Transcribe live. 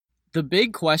The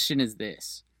big question is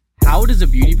this: how does a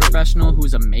beauty professional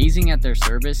who's amazing at their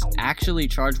service actually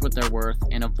charge what they're worth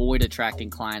and avoid attracting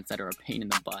clients that are a pain in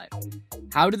the butt?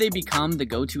 How do they become the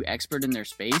go-to expert in their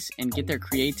space and get their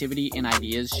creativity and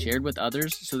ideas shared with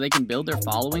others so they can build their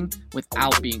following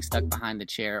without being stuck behind the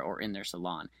chair or in their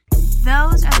salon?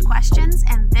 Those are the questions,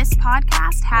 and this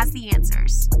podcast has the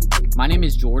answers. My name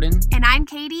is Jordan. And I'm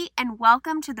Katie, and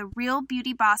welcome to the Real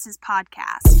Beauty Bosses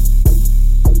podcast.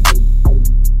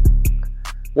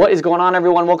 What is going on,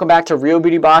 everyone? Welcome back to Real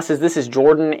Beauty Bosses. This is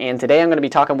Jordan, and today I'm going to be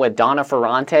talking with Donna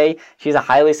Ferrante. She's a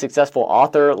highly successful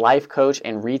author, life coach,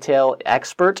 and retail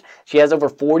expert. She has over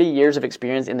 40 years of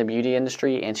experience in the beauty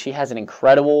industry, and she has an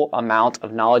incredible amount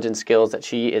of knowledge and skills that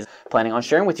she is planning on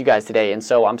sharing with you guys today. And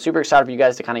so I'm super excited for you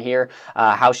guys to kind of hear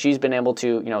how she's been able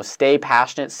to, stay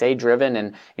passionate, stay driven,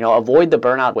 and, avoid the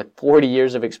burnout. With 40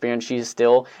 years of experience, she's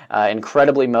still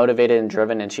incredibly motivated and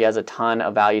driven, and she has a ton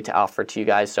of value to offer to you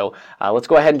guys. So let's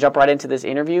go ahead and jump right into this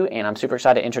interview, and I'm super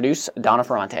excited to introduce Donna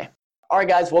Ferrante. All right,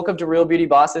 guys, welcome to Real Beauty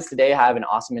Bosses. Today I have an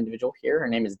awesome individual here. Her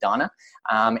name is Donna,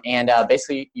 and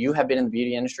basically you have been in the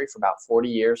beauty industry for about 40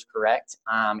 years, correct?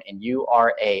 And you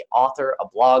are a author, a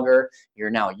blogger, you're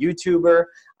now a YouTuber,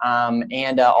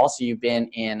 and also you've been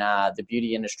in the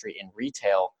beauty industry in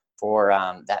retail for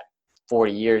that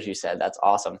 40 years, you said. That's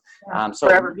awesome. So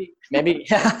forever. Maybe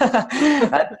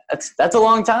that's a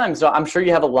long time. So I'm sure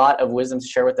you have a lot of wisdom to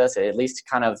share with us, at least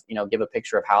kind of, give a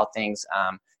picture of how things,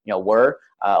 were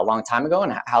a long time ago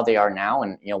and how they are now,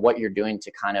 and, what you're doing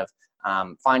to kind of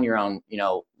find your own,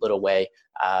 little way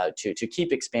to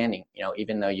keep expanding,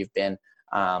 even though you've been,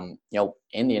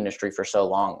 in the industry for so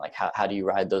long. Like how do you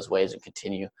ride those waves and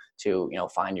continue to,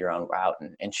 find your own route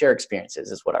and share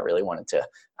experiences is what I really wanted to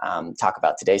talk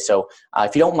about today. So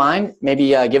if you don't mind, maybe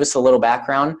give us a little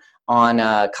background on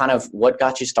kind of what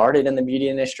got you started in the beauty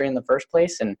industry in the first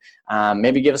place, and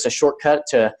maybe give us a shortcut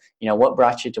to, what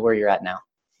brought you to where you're at now.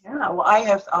 Yeah, well, I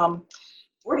have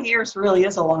 40 years really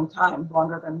is a long time,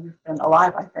 longer than you've been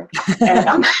alive, I think.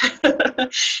 And,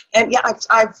 and yeah,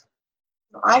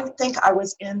 I think I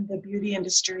was in the beauty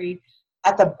industry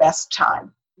at the best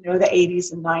time, the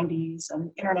 80s and 90s,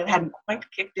 and internet hadn't quite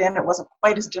kicked in. It wasn't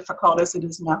quite as difficult as it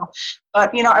is now.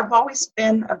 But, I've always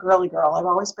been a girly girl. I've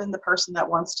always been the person that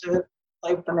wants to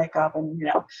play with the makeup and,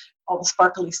 all the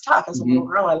sparkly stuff. As a little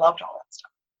girl, I loved all that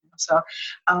stuff. So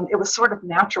it was sort of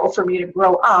natural for me to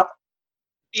grow up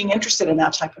being interested in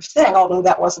that type of thing, although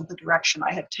that wasn't the direction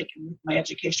I had taken with my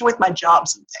education, with my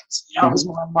jobs and things. It was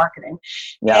more on marketing.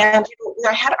 Yeah. And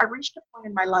I reached a point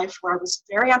in my life where I was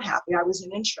very unhappy. I was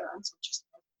in insurance, which is the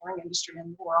most boring industry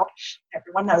in the world.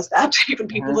 Everyone knows that. Even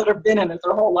people that have been in it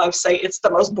their whole life say it's the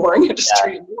most boring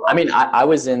industry in the world. I mean, I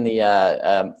was in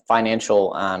the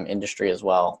financial industry as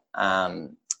well,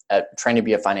 trying to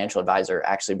be a financial advisor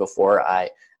actually before I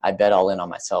bet all in on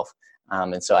myself.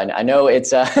 And so I know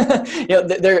it's,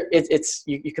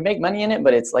 you can make money in it,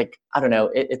 but it's like, I don't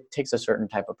know, it takes a certain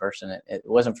type of person. It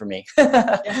wasn't for me.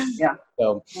 Yeah.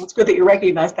 So well, it's good that you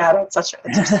recognize that at such a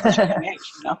young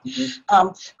age,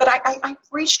 But I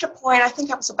reached a point, I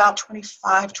think I was about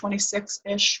 25,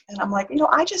 26-ish. And I'm like,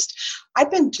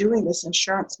 I've been doing this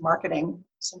insurance marketing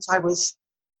since I was,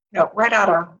 right out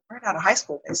of high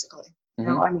school, basically.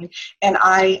 And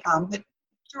I,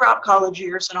 throughout college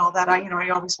years and all that, I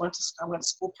always went to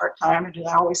school part-time.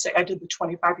 I always say I did the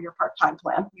 25-year part-time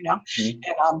plan,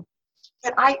 and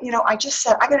but I just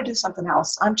said I got to do something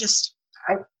else.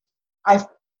 I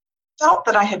felt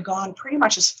that I had gone pretty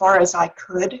much as far as I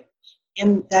could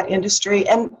in that industry,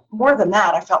 and more than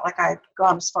that, I felt like I had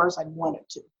gone as far as I wanted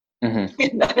to.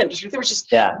 In that industry. There was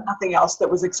just nothing else that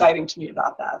was exciting to me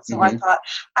about that. So I thought,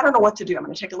 I don't know what to do. I'm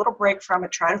going to take a little break from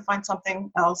it, try to find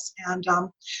something else. And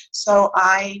so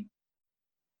I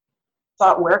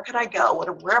thought, where could I go?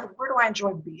 Where do I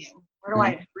enjoy being? Where do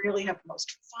I really have the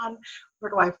most fun? Where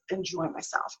do I enjoy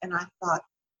myself? And I thought,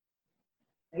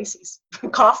 Macy's,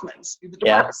 Kaufman's, the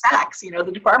department Saks,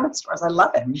 the department stores. I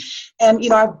love it.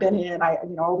 And, I've been in,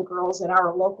 all the girls in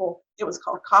our local, it was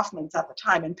called Kaufman's at the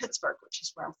time in Pittsburgh, which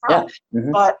is where I'm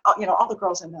from. But, all the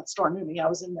girls in that store knew me. I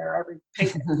was in there every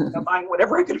payday, buying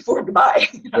whatever I could afford to buy.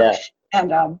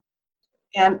 And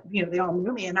they all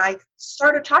knew me. And I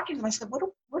started talking to them. I said,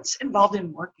 what's involved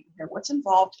in working here? What's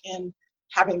involved in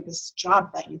having this job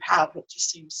that you have that just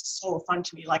seems so fun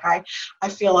to me? Like, I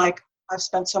feel like I've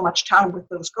spent so much time with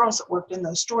those girls that worked in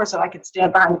those stores that I could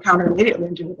stand behind the counter immediately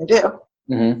and do what they do.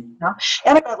 And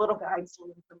I got little guides,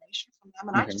 little information from them,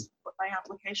 and I just put my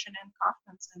application in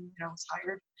Kaufman's and was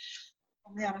hired.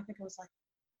 Oh man, I think it was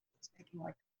making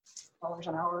like $12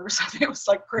 an hour or something. It was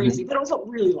like crazy, but it was a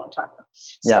really long time ago.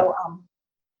 So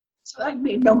So I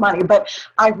made no money, but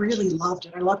I really loved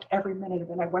it. I loved every minute of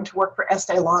it. I went to work for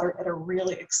Estee Lauder at a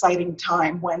really exciting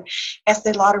time when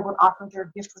Estee Lauder would offer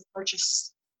their gift with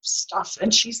purchase stuff.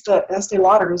 And Estee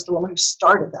Lauder is the woman who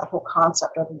started that whole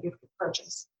concept of a gift with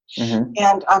purchase. Mm-hmm.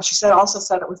 And she also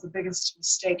said it was the biggest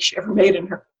mistake she ever made in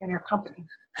her company.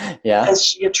 Yeah. Because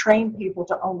she had trained people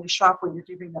to only shop when you're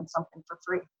giving them something for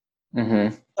free.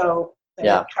 Mm-hmm. So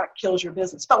that kind of kills your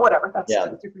business. But whatever, that's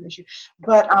a different issue.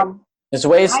 But there's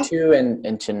ways to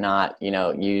and to not,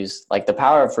 use, like, the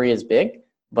power of free is big,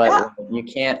 but you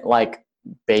can't, like,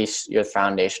 base your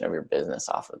foundation of your business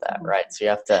off of that, right? So you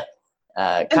have to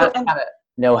kind of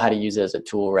know how to use it as a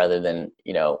tool rather than,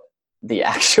 the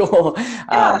actual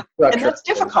and that's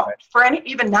difficult for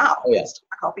even now. It's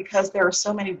difficult because there are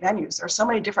so many venues, there are so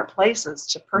many different places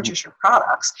to purchase your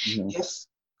products. If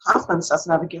Kaufman's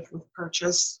doesn't have a gift with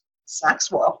purchase,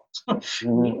 Saks will.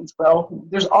 Means, well,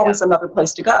 there's always another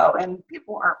place to go, and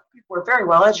people are very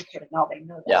well educated now. They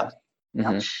know that.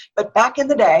 But back in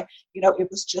the day, it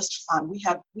was just fun. We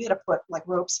had to put like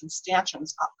ropes and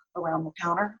stanchions up around the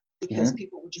counter because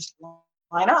people would just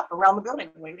line up around the building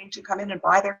waiting to come in and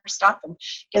buy their stuff and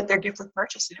get their gift with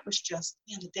purchase. And it was just,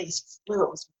 the days flew. It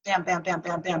was bam, bam, bam,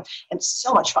 bam, bam, and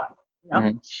so much fun.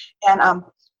 And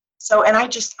I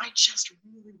just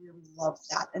really, really loved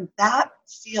that. And that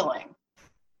feeling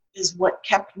is what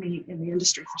kept me in the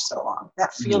industry for so long.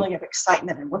 That feeling of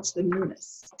excitement and what's the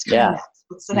newness, what's coming next,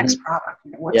 what's the next product,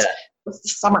 what's the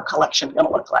summer collection going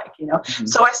to look like,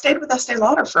 So I stayed with Estee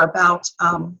Lauder for about,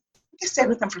 I stayed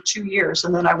with them for 2 years,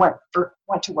 and then I went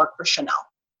to work for Chanel.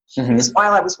 Because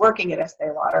while I was working at Estee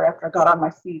Lauder, after I got on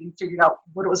my feet and figured out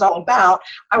what it was all about,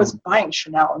 I was buying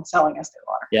Chanel and selling Estee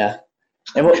Lauder. Yeah.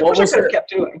 And what was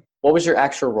kept doing? What was your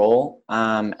actual role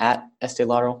at Estee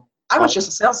Lauder? I was just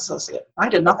a sales associate. I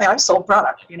did nothing. I sold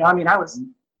product. I was,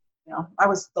 I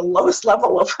was the lowest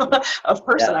level of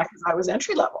person because I was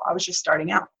entry level. I was just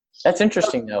starting out. That's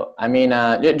interesting, though. I mean,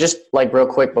 just like real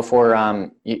quick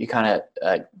before you kind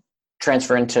of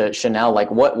transfer into Chanel, like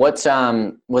what was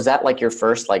that like your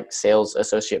first like sales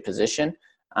associate position?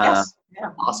 Yes.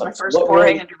 Yeah. Awesome. My first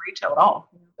foray into retail at all.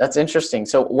 That's interesting.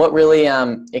 So what really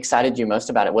excited you most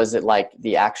about it? Was it like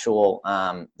the actual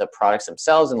the products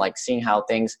themselves and like seeing how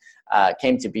things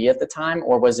came to be at the time,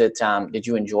 or was it did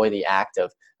you enjoy the act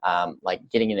of like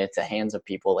getting it into the hands of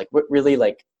people? Like what really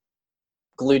like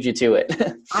glued you to it?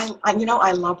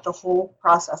 I loved the whole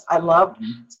process. I loved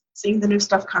seeing the new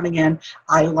stuff coming in.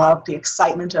 I loved the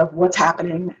excitement of what's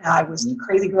happening. I was the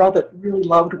crazy girl that really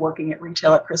loved working at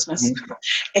retail at Christmas.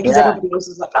 Because everybody else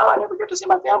is like, I never get to see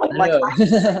my family. I'm like,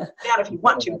 if you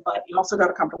want to, but you also got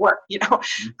to come to work,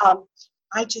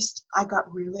 I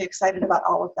got really excited about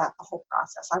all of that, the whole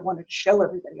process. I wanted to show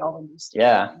everybody all the new stuff.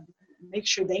 Yeah. And make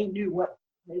sure they knew what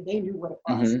it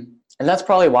was. And that's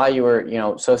probably why you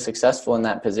were, so successful in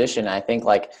that position. I think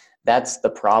like that's the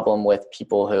problem with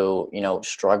people who,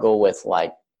 struggle with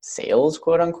like sales,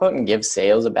 quote unquote, and give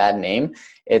sales a bad name.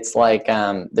 It's like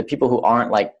the people who aren't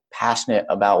like passionate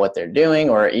about what they're doing,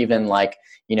 or even like,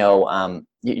 you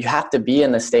have to be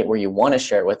in the state where you want to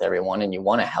share it with everyone and you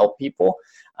want to help people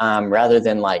rather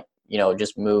than like,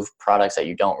 just move products that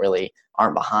you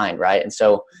aren't behind. Right. And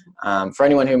so for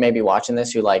anyone who may be watching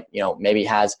this, who like, maybe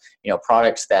has,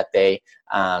 products that they,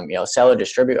 sell or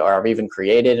distribute or have even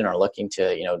created and are looking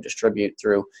to, distribute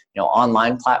through,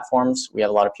 online platforms. We have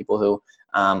a lot of people who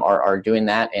are doing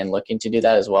that and looking to do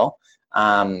that as well.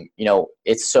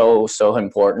 It's so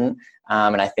important.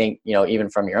 And I think, even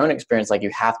from your own experience, like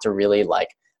you have to really like,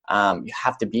 you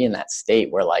have to be in that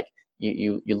state where like,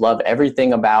 you love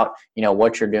everything about,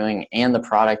 what you're doing and the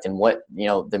product and what,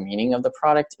 the meaning of the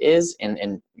product is.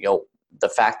 And the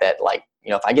fact that like,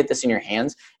 if I get this in your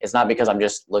hands, it's not because I'm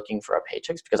just looking for a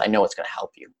paycheck, it's because I know it's going to help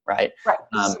you. Right. Right.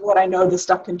 This is what I know this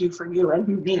stuff can do for you, and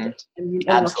you need it. And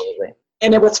absolutely.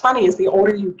 And what's funny is the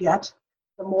older you get,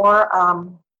 the more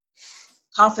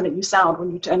confident you sound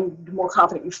and the more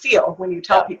confident you feel when you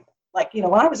tell people. Like, when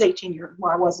I was 18,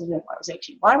 I wasn't new when I was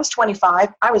 18. When I was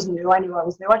 25, I was new. I knew I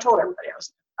was new. I told everybody I was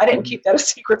new. I didn't keep that a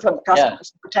secret from the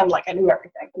customers and pretend like I knew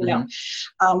everything,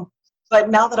 But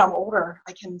now that I'm older,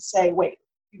 I can say, wait,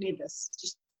 you need this.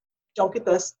 Just don't get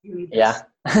this. You need this.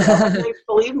 Yeah. They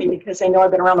believe me because they know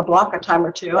I've been around the block a time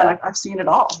or two, and I've seen it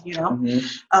all,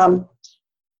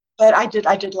 But I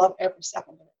did love every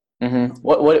second of it. Mm-hmm.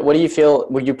 What do you feel?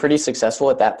 Were you pretty successful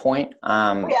at that point?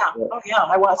 Oh yeah,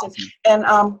 I was. Awesome.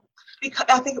 And because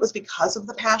I think it was because of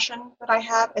the passion that I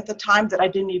had at the time that I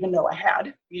didn't even know I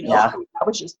had. I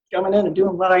was just coming in and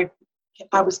doing what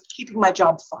I was keeping my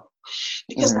job fun.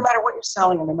 Because no matter what you're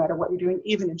selling and no matter what you're doing,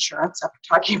 even insurance, after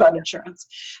talking about insurance,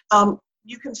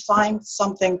 you can find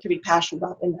something to be passionate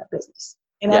about in that business,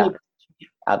 in Yeah. any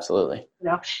business, Absolutely.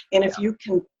 and if you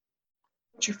can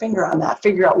put your finger on that,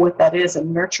 figure out what that is,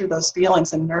 and nurture those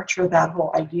feelings and nurture that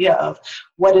whole idea of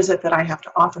what is it that I have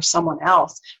to offer someone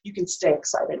else, you can stay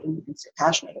excited and you can stay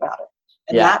passionate about it.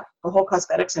 And the whole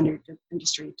cosmetics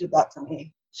industry did that for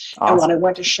me. Awesome. And when I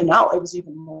went to Chanel, it was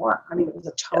even more. I mean, it was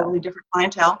a totally different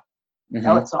clientele.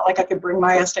 It's not like I could bring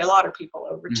my Estee Lauder people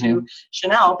over to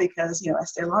Chanel because,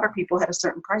 Estee Lauder people had a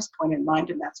certain price point in mind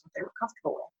and that's what they were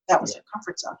comfortable with. That was their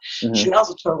comfort zone. Chanel's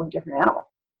a totally different animal.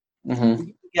 You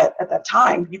could get, at that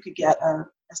time, you could get a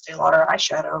Estee Lauder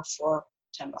eyeshadow for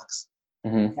 $10.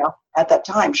 At that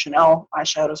time, Chanel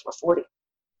eyeshadows were $40.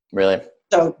 Really?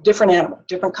 So different animal,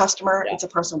 different customer. It's a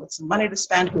person with some money to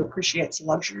spend who appreciates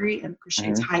luxury and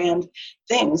appreciates high-end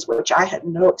things, which I had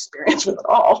no experience with at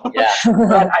all. But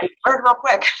I learned real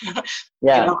quick.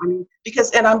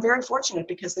 And I'm very fortunate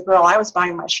because the girl I was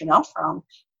buying my Chanel from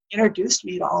introduced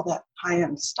me to all that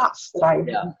high-end stuff that I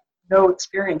had no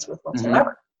experience with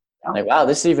whatsoever. Like, wow,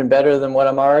 this is even better than what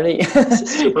I'm already. This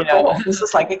is super cool. This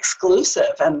is like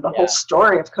exclusive, and the whole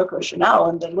story of Coco Chanel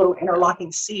and the little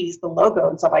interlocking C's, the logo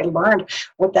and stuff. I learned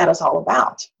what that is all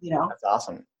about. That's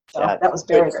awesome. So that was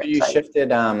very, very you exciting.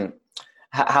 Shifted.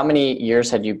 How many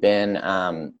years had you been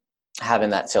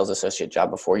having that sales associate job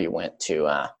before you went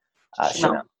to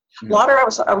Chanel? Lauder,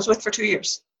 I was with for 2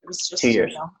 years. It was just 2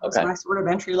 years. It was my sort of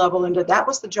entry level into. That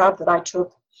was the job that I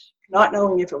took. Not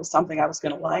knowing if it was something I was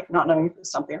going to like, not knowing if it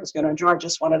was something I was going to enjoy. I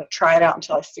just wanted to try it out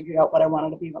until I figured out what I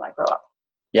wanted to be when I grow up.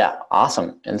 Yeah,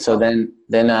 awesome. And so then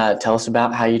tell us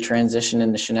about how you transitioned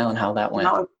into Chanel and how that went.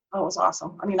 That was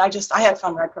awesome. I mean, I had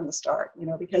fun right from the start,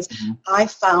 because I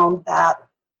found that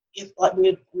if, like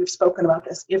we've spoken about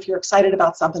this, if you're excited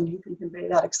about something, you can convey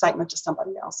that excitement to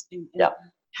somebody else. And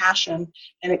passion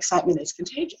and excitement is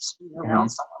contagious when you're around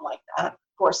someone like that.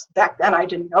 Of course, back then I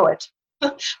didn't know it.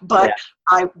 But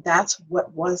that's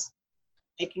what was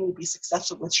making me be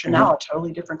successful with Chanel, a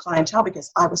totally different clientele,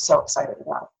 because I was so excited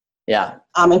about it. Yeah.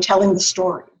 And telling the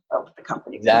story of the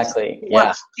company. Exactly.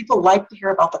 People like to hear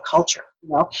about the culture,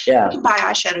 Yeah. We can buy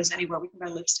eyeshadows anywhere. We can buy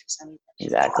lipsticks anywhere.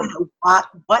 Exactly.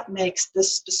 What makes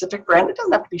this specific brand? It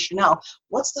doesn't have to be Chanel.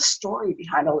 What's the story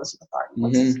behind Elizabeth Arden?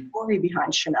 What's the story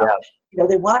behind Chanel? Yeah.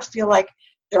 They want to feel like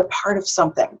they're part of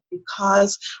something,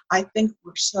 because I think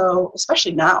we're so,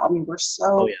 especially now, we're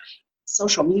so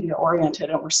social media oriented,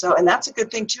 and that's a good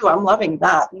thing too. I'm loving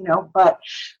that, but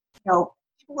people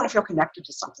want to feel connected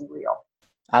to something real.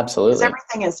 Absolutely. Because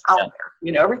everything is out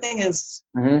there, everything is,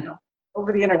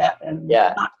 over the internet, and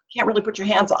can't really put your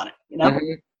hands on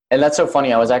it, And that's so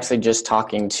funny. I was actually just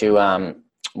talking to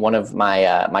one of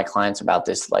my clients about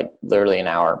this, like literally an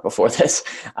hour before this,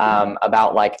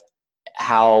 about like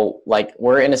how like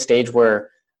we're in a stage where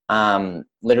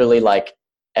literally like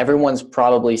everyone's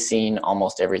probably seen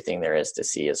almost everything there is to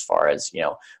see as far as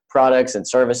products and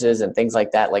services and things like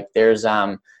that. Like there's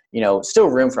still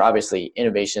room for obviously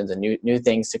innovations and new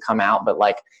things to come out, but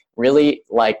like really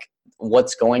like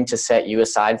what's going to set you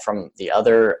aside from the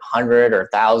other 100 or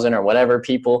 1,000 or whatever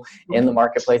people in the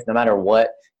marketplace, no matter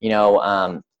what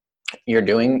you're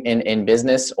doing in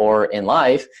business or in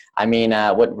life.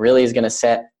 What really is going to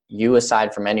set you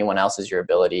aside from anyone else is your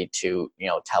ability to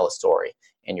tell a story,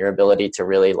 and your ability to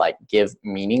really like give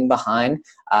meaning behind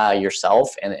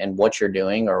yourself and what you're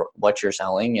doing or what you're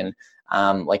selling. And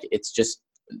it's just,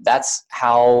 that's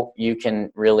how you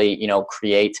can really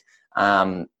create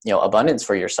abundance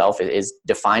for yourself, is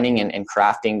defining and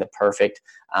crafting the perfect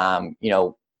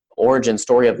origin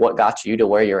story of what got you to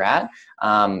where you're at.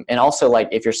 And also, like,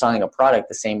 if you're selling a product,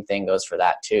 the same thing goes for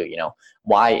that too.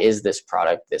 Why is this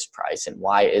product this price, and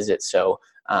why is it so,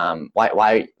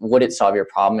 why would it solve your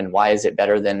problem, and why is it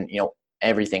better than,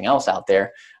 everything else out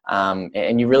there?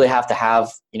 And you really have to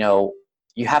have,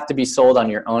 you have to be sold on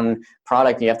your own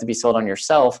product. You have to be sold on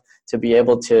yourself to be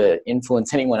able to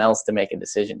influence anyone else to make a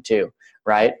decision too.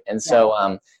 Right. And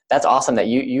so, that's awesome that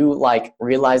you like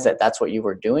realize that that's what you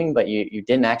were doing, but you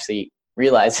didn't actually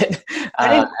realize it. I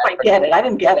didn't quite get it. I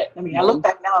didn't get it. I look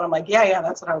back now and I'm like, yeah,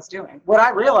 that's what I was doing. What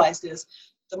I realized is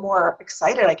the more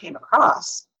excited I came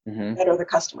across, the better the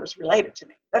customers related to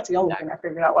me. That's the only thing I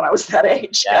figured out when I was that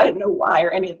age. I didn't know why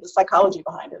or any of the psychology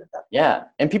behind it at that point. Yeah.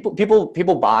 And people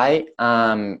buy,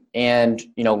 and,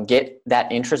 get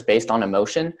that interest based on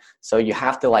emotion. So you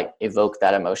have to like evoke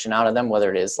that emotion out of them,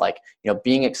 whether it is like,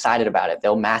 being excited about it.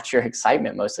 They'll match your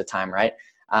excitement most of the time. Right.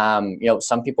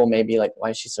 Some people may be like,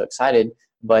 why is she so excited?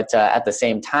 But at the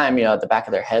same time, at the back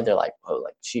of their head, they're like, oh,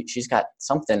 like she's got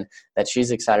something that she's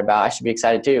excited about. I should be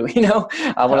excited too.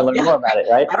 I want to learn more about it,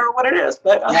 right? I don't know what it is,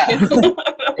 but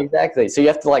Exactly. So you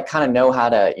have to like kind of know how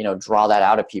to, draw that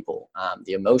out of people.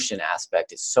 The emotion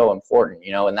aspect is so important,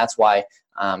 and that's why,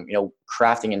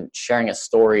 crafting and sharing a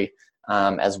story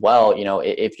as well,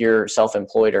 if you're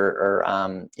self-employed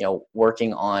or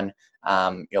working on,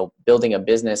 building a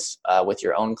business with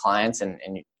your own clients and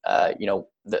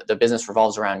the business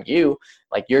revolves around you,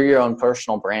 like you're your own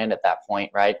personal brand at that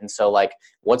point, right? And so like,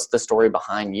 what's the story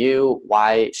behind you?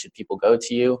 Why should people go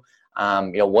to you?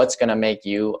 What's going to make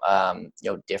you,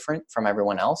 different from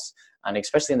everyone else? And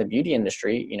especially in the beauty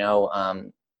industry,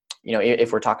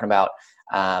 if we're talking about,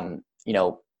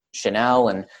 Chanel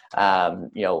and,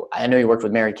 I know you worked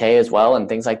with Mary Kay as well and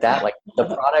things like that. Like the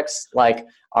products like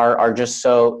are just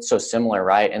so similar,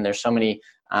 right? And there's so many,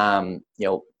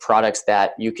 products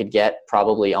that you could get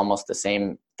probably almost the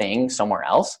same thing somewhere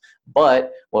else.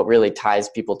 But what really ties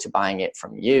people to buying it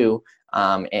from you,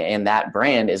 and that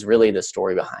brand is really the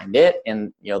story behind it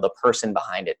and, the person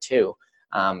behind it too.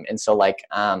 And so like,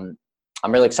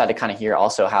 I'm really excited to kind of hear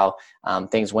also how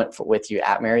things went with you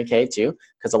at Mary Kay too,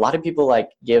 because a lot of people like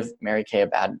give Mary Kay a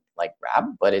bad like rap,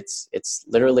 but it's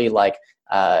literally like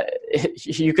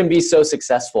you can be so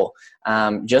successful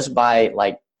just by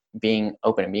like being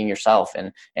open and being yourself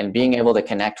and being able to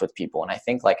connect with people. And I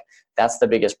think like that's the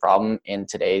biggest problem in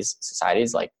today's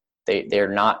societies. Like they're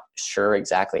not sure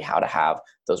exactly how to have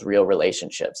those real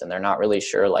relationships, and they're not really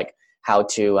sure like how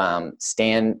to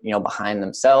stand, behind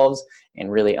themselves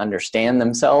and really understand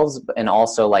themselves, and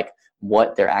also like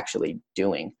what they're actually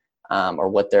doing or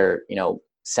what they're,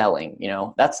 selling.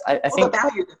 That's I think the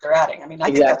value that they're adding. I mean, I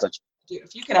think that's what you do.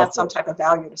 If you can add some type of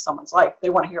value to someone's life, they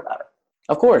want to hear about it.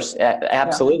 Of course,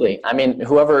 absolutely. Yeah. I mean,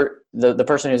 whoever the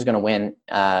person who's going to win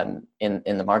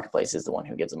in the marketplace is the one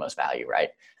who gives the most value, right?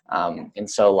 And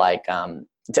so, like,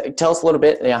 tell us a little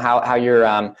bit, how your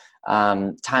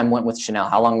time went with Chanel.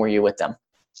 How long were you with them?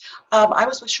 I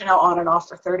was with Chanel on and off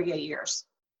for 38 years,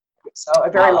 so a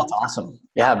very long. That's awesome.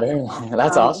 Yeah, very long.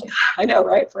 That's awesome. I know,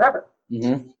 right? Forever.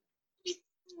 Mm-hmm.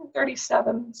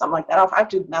 37, something like that. I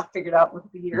did math figured out with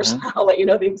the years. Mm-hmm. I'll let you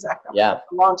know the exact number. Yeah.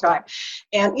 A long time.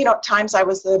 And, times I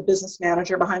was the business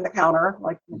manager behind the counter,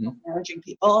 like managing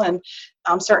people. And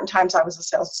certain times I was a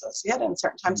sales associate, and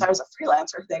certain times I was a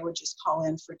freelancer. They would just call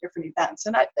in for different events.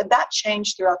 And that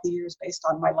changed throughout the years based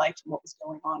on my life and what was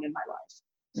going on in my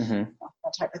life. Mm-hmm.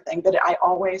 That type of thing. But I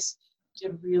always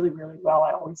did really, really well.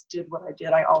 I always did what I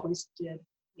did. I always did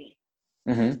me.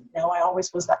 Mm-hmm. I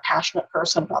always was that passionate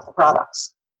person about the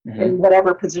products. Mm-hmm. In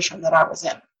whatever position that I was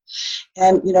in.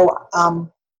 And,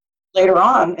 later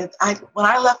on, when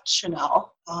I left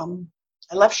Chanel,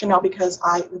 because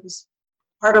it was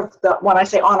part of when I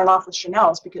say on and off with Chanel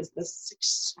is because the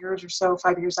 6 years or so,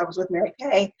 5 years I was with Mary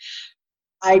Kay,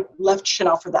 I left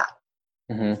Chanel for that.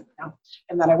 Mm-hmm.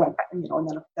 And then I went back, and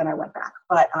then I went back.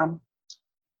 But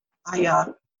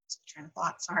train of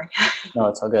thought, sorry. No,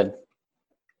 it's all good.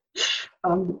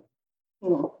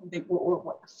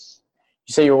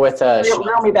 You say you were with Chanel.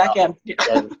 Reel me back in.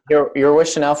 You're with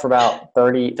Chanel for about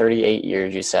 38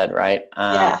 years, you said, right?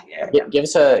 Yeah. Give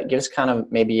us kind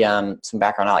of maybe some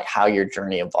background on like how your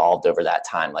journey evolved over that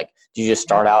time. Like, did you just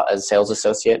start out as a sales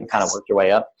associate and kind of work your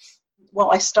way up?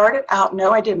 Well, I started out.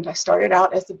 No, I didn't. I started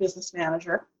out as the business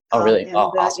manager. Oh, really?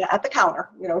 Awesome. Yeah, at the counter.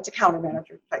 It's a counter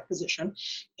manager type position,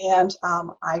 and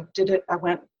I did it. I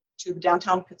went to the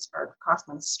downtown Pittsburgh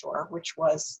Kaufman's store, which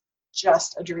was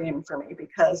just a dream for me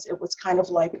because it was kind of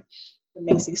like the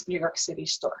Macy's New York City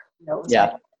store. It was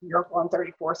like New York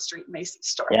 134th Street Macy's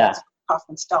store. Yeah.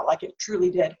 Kaufman's felt like it truly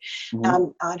did.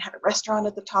 Mm-hmm. It had a restaurant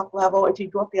at the top level. If you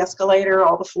go up the escalator,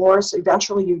 all the floors,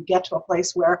 eventually you'd get to a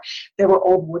place where there were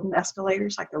old wooden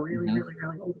escalators, like the really, really,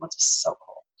 really old ones. It's so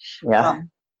cool.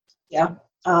 Yeah.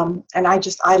 And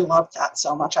I loved that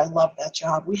so much. I loved that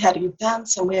job. We had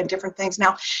events and we had different things.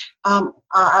 Now,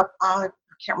 I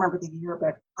can't remember the year,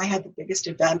 but I had the biggest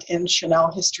event in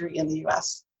Chanel history in the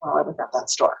U.S. while I was at that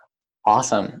store.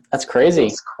 Awesome. That's crazy.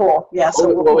 It's cool. Yeah. So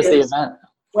what was the event?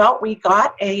 Well, we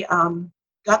got a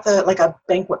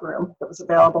banquet room that was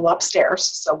available upstairs.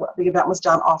 So the event was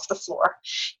done off the floor,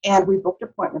 and we booked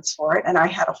appointments for it. And I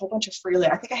had a whole bunch of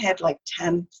freelance. I think I had like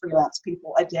 10 freelance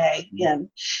people a day in,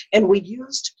 and we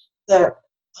used the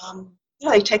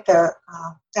they take the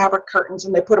fabric curtains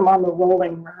and they put them on the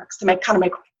rolling racks to make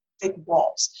big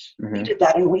walls. Mm-hmm. We did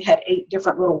that, and we had 8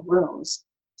 different little rooms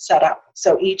set up.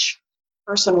 So each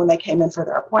person, when they came in for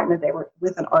their appointment, they were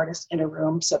with an artist in a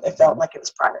room, so they felt like it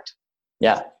was private.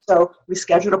 Yeah. So we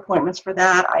scheduled appointments for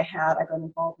that. I got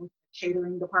involved with the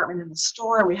catering department in the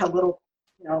store, and we had little,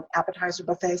 appetizer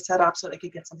buffet set up so they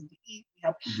could get something to eat. We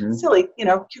had silly,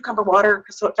 cucumber water,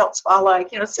 so it felt spa-like,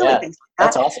 silly things like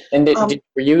that. That's awesome. And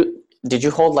were you did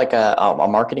you hold like a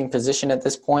marketing position at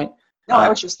this point? No, I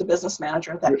was just the business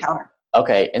manager at that counter.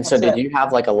 Okay. And so That's did you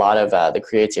have like a lot of the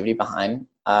creativity behind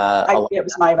it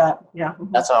was my event. Yeah.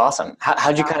 That's awesome.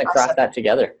 How'd you kind of craft that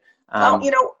together? Well,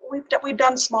 we've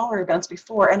done smaller events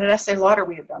before, and at Estee Lauder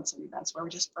we have done some events where we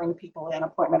just bring people in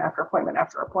appointment after appointment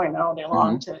after appointment all day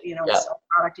long to sell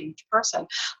product to each person.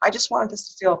 I just wanted this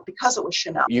to feel, because it was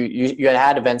Chanel. You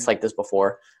had events like this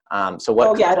before. So what?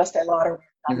 Oh yeah, at Estee Lauder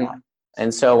we've done that.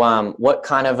 And so what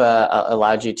kind of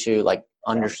allowed you to like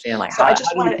understand like so how? I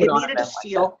just wanted it needed to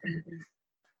feel.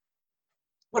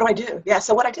 What do I do? Yeah,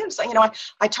 so what I did is,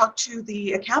 I talked to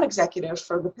the account executive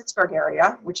for the Pittsburgh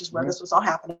area, which is where this was all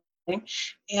happening,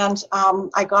 and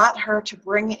I got her to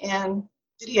bring in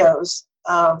videos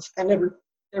of, and there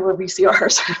were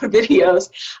VCRs, videos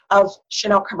of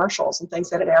Chanel commercials and things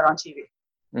that had aired on TV.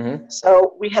 Mm-hmm.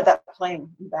 So we had that playing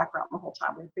in the background the whole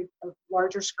time. We had a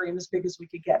larger screen, as big as we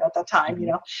could get at that time,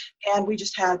 and we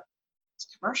just had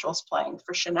commercials playing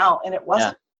for Chanel, and it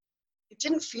wasn't. It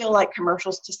didn't feel like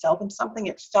commercials to sell them something.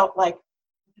 It felt like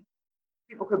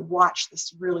people could watch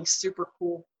this really super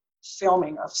cool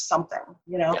filming of something,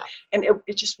 and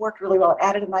it just worked really well. It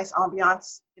added a nice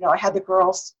ambiance. I had the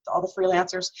girls, all the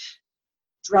freelancers,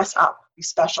 dress up, be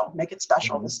special, make it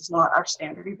special. This is not our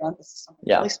standard event. This is something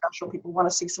really special. People want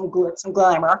to see some glitz and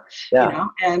glamour,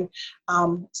 and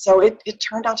so it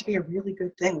turned out to be a really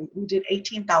good thing. We did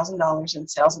 $18,000 in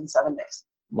sales in 7 days.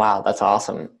 Wow, that's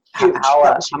awesome. Huge.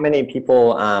 How many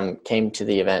people came to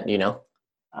the event? Do you know?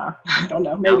 I don't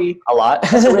know, maybe a lot.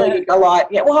 Really a lot.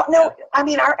 Yeah. Well, no, I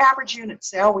mean, our average unit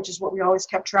sale, which is what we always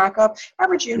kept track of,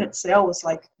 average unit sale was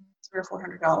like $300 or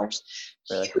 $400.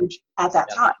 Really? Huge at that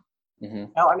time.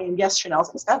 Mm-hmm. I mean, yes, Chanel's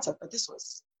expensive, but this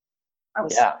was,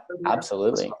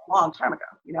 absolutely, a long time ago,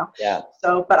 Yeah.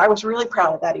 So, but I was really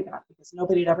proud of that event because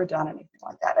nobody had ever done anything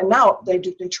like that. And now they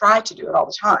try to do it all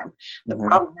the time. The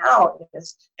problem now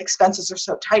is expenses are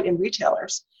so tight in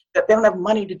retailers that they don't have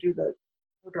money to do the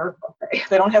order buffet.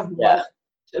 They don't have money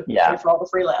to pay for all the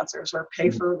freelancers or pay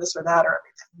for this or that or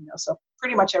everything. So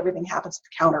pretty much everything happens at the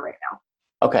counter right now.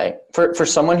 Okay. For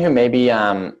someone who maybe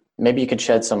you could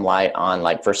shed some light on,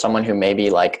 like, for someone who maybe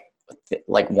like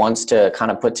wants to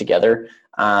kind of put together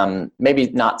maybe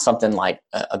not something like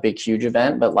a big huge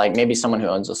event, but like maybe someone who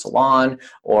owns a salon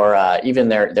or even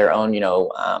their own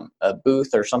a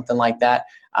booth or something like that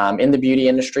in the beauty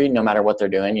industry, no matter what they're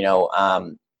doing,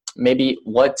 maybe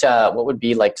what would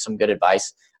be like some good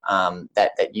advice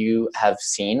that you have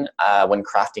seen when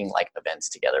crafting like events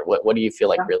together? What do you feel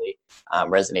like really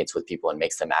resonates with people and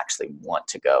makes them actually want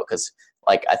to go? Because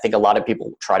like I think a lot of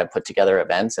people try to put together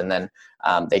events and then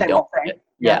they don't.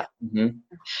 Yeah. Mm-hmm.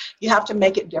 You have to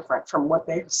make it different from what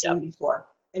they've seen before.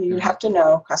 And you have to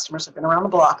know customers have been around the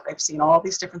block. They've seen all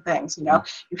these different things,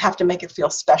 you have to make it feel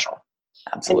special.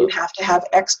 Absolutely. And you have to have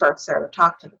experts there to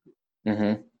talk to the people.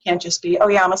 Mm-hmm. Can't just be,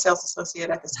 I'm a sales associate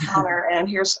at this counter and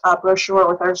here's a brochure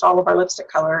with all of our lipstick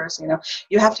colors.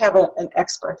 You have to have an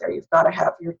expert there. You've got to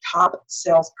have your top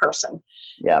salesperson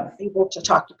able to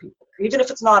talk to people, even if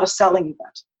it's not a selling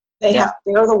event.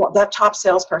 That top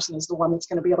salesperson is the one that's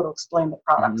going to be able to explain the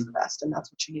products the best, and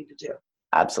that's what you need to do.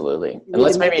 Absolutely. And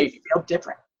let's maybe feel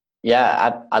different.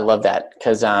 Yeah, I love that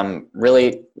because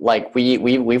really, like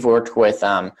we've worked with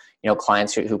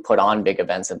clients who put on big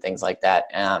events and things like that,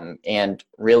 and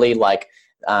really like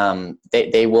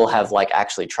they will have like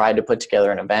actually tried to put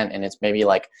together an event, and it's maybe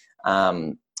like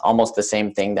almost the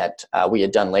same thing that we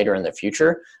had done later in the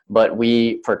future, but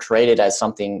we portrayed it as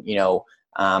something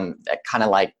that kind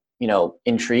of like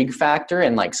intrigue factor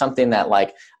and like something that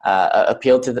like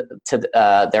appealed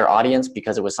to their audience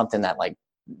because it was something that like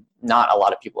not a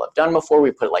lot of people have done before.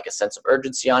 We put like a sense of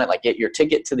urgency on it, like get your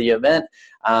ticket to the event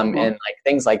and like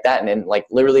things like that. And then like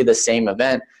literally the same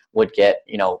event would get,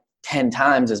 10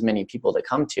 times as many people to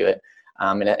come to it.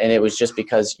 And it was just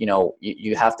because,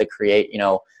 you have to create,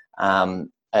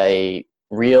 a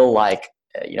real like,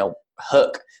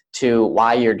 hook to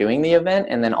why you're doing the event.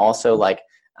 And then also like,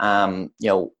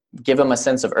 give them a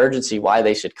sense of urgency why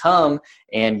they should come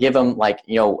and give them like,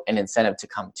 an incentive to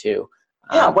come too.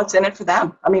 What's in it for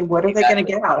them? I mean, what are they going to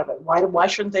get out of it? Why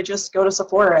shouldn't they just go to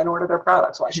Sephora and order their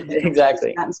products? Why should they do that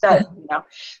instead?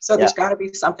 So there's got to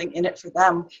be something in it for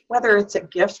them, whether it's a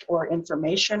gift or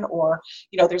information or,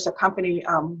 there's a company,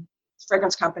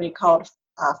 fragrance company called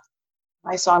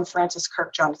Maison Francis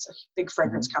Kurkdjian. It's a big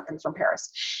fragrance company from Paris.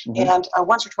 And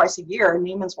once or twice a year,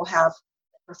 Neiman's will have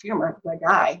a perfumer, the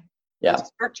guy,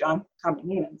 Kurkdjian, come to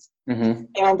Neiman's.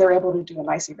 And they're able to do a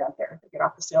nice event there. They get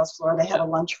off the sales floor, they have a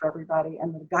lunch for everybody,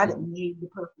 and the guy that made the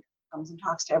perfume comes and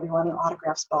talks to everyone and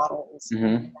autographs bottles and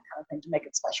that kind of thing to make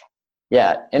it special.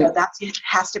 Yeah. And it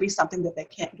has to be something that they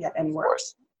can't get anywhere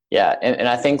else. Yeah. And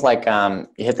I think like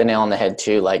you hit the nail on the head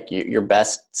too. Like your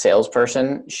best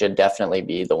salesperson should definitely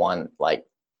be the one like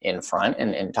in front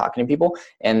and talking to people.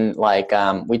 And like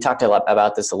we talked a lot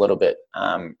about this a little bit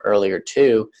earlier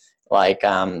too, like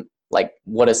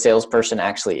what a salesperson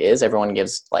actually is. Everyone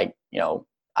gives like,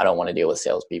 I don't want to deal with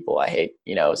salespeople. I hate,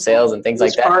 sales and things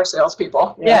like that. For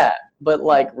salespeople. Yeah. But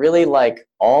like really like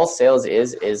all sales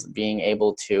is being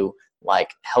able to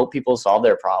like help people solve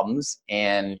their problems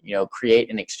and, create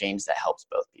an exchange that helps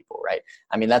both people. Right.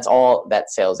 I mean, that's all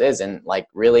that sales is. And like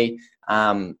really,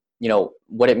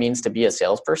 what it means to be a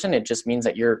salesperson, it just means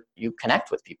that you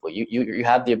connect with people. You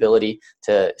have the ability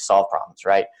to solve problems.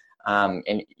 Right.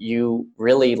 And you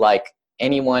really like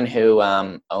anyone who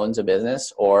owns a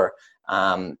business or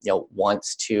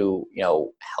wants to,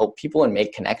 help people and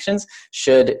make connections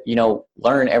should,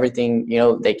 learn everything,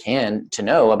 they can to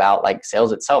know about like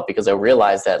sales itself, because they'll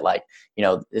realize that like,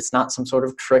 it's not some sort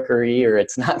of trickery or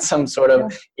it's not some sort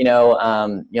of,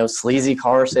 sleazy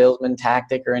car salesman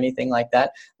tactic or anything like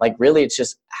that. Like really, it's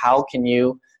just how can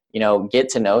you, get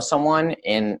to know someone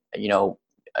in,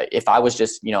 if I was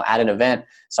just, at an event,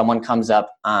 someone comes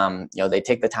up, they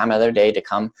take the time out of their day to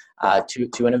come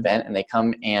to an event, and they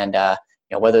come and,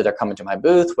 whether they're coming to my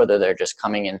booth, whether they're just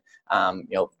coming and,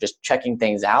 just checking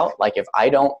things out. Like if I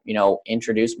don't,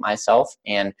 introduce myself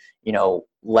and,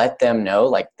 let them know,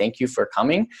 like, thank you for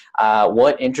coming,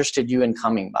 what interested you in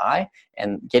coming by,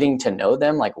 and getting to know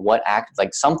them, like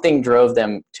like something drove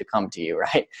them to come to you,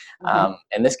 right? Mm-hmm.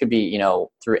 And this could be,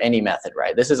 through any method,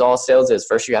 right? This is all sales is.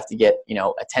 First, you have to get,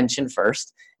 attention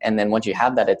first. And then once you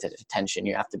have that attention,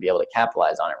 you have to be able to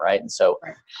capitalize on it, right? And so,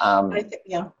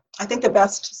 I think the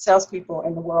best salespeople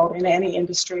in the world, in any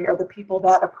industry, are the people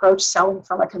that approach selling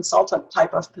from a consultant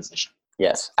type of position.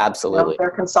 Yes, absolutely.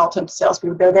 They're consultant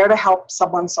salespeople. They're there to help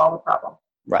someone solve a problem.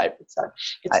 Right. It's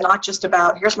not just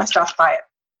about, here's my stuff, buy it.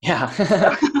 Yeah.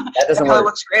 That doesn't work. It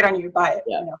looks great on you, buy it.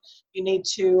 Yeah. You need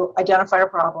to identify a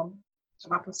problem,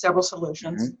 come up with several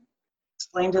solutions, mm-hmm.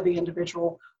 explain to the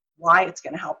individual why it's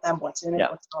going to help them, what's in it,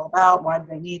 what it's all about, why do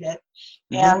they need it.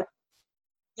 Mm-hmm.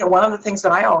 And one of the things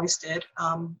that I always did,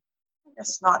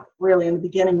 it's not really in the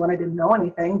beginning when I didn't know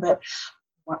anything, but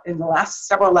in the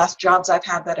several last jobs I've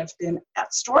had that have been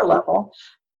at store level,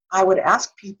 I would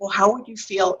ask people, how would you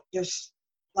feel if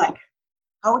blank?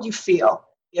 How would you feel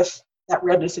if that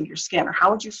redness in your skin? Or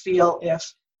how would you feel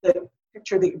if the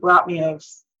picture that you brought me of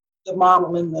the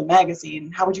model in the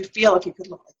magazine, how would you feel if you could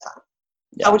look like that?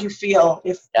 Yeah. How would you feel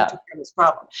if you took care of this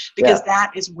problem? Because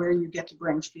that is where you get to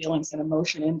bring feelings and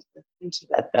emotion into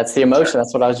that. That's the emotion.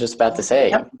 That's what I was just about to say.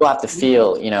 Yep. People have to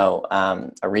feel,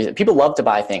 a reason. People love to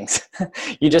buy things.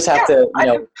 You just have to,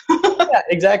 yeah,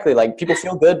 exactly. Like people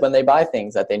feel good when they buy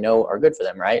things that they know are good for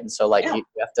them, right? And so like you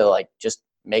have to like just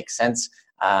make sense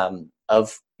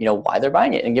of why they're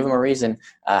buying it and give them a reason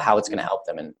how it's going to help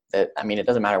them. And that, I mean, it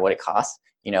doesn't matter what it costs.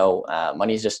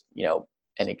 Money is just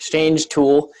an exchange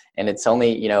tool, and it's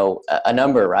only a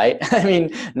number, right? I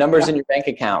mean, numbers in your bank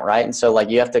account, right? And so like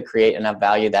you have to create enough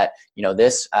value that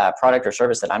this product or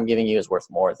service that I'm giving you is worth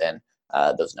more than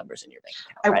those numbers in your bank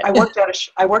account. Right?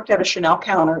 I worked at a Chanel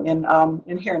counter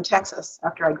in here in Texas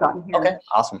after I'd gotten here. Okay,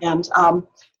 awesome. And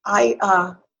I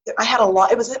had a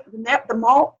lot. The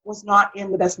mall was not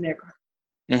in the best neighborhood.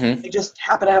 Mm-hmm. They just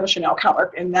happened to have a Chanel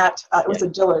counter, and that it was a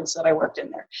Dillard's that I worked in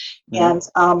there, and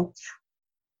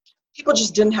people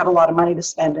just didn't have a lot of money to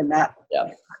spend in that. Yeah.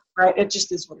 Right. It just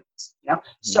is what it is. Mm-hmm.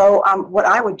 So what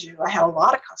I would do, I had a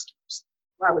lot of customers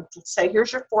where I would say,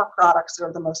 here's your 4 products that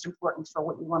are the most important for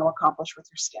what you want to accomplish with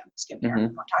your skincare. Mm-hmm.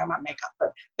 I'm not talking about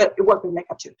makeup, but it worked with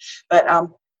makeup too. But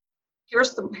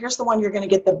here's the one you're going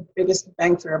to get the biggest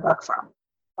bang for your buck from.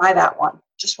 Buy that one,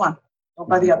 just one. Don't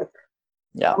buy the other 3.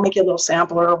 Yeah. I'll make you a little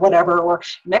sampler or whatever, or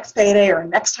next payday or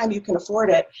next time you can afford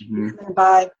it, you're going to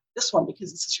buy this one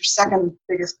because this is your second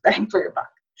biggest bang for your buck.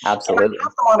 Absolutely. And I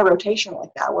have them on a rotation like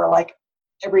that, where like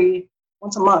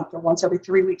once a month or once every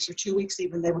 3 weeks or 2 weeks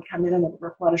even, they would come in and they would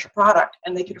replenish a product,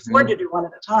 and they could afford to do one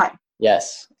at a time.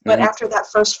 Yes. But after that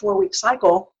first 4-week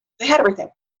cycle, they had everything.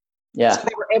 Yeah. So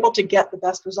they were able to get the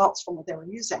best results from what they were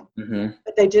using. Mm-hmm.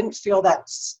 But they didn't feel that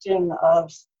sting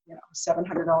of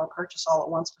 $700 purchase all at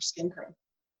once for skin cream.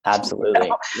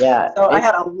 Absolutely. Yeah. So I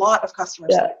had a lot of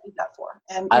customers that I did that for.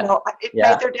 And, it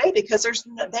made their day, because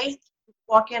they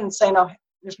walk in and say, no,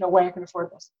 there's no way I can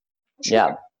afford this. Sure.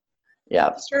 Yeah. Yeah.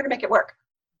 Just try to make it work.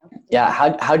 Yeah.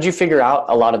 How'd you figure out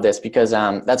a lot of this? Because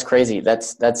that's crazy.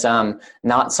 That's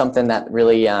not something that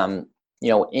really,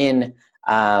 in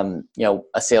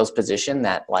a sales position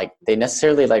that like they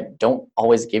necessarily like don't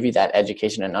always give you that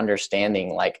education and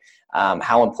understanding, like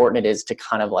how important it is to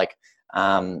kind of like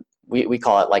we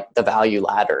call it like the value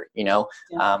ladder,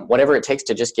 whatever it takes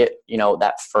to just get,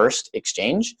 that first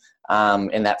exchange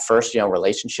and that first,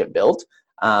 relationship built.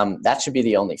 That should be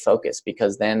the only focus,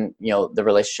 because then, the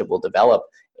relationship will develop,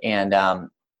 and,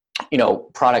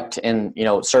 product and,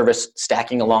 service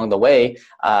stacking along the way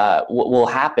will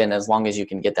happen as long as you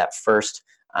can get that first,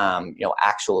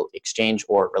 actual exchange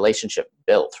or relationship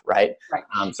built. Right.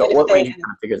 So what made you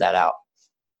kind of figure that out?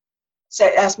 So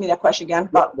ask me that question again.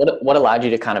 What allowed you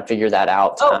to kind of figure that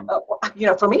out?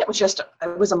 For me, it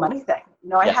was a money thing.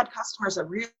 I had customers that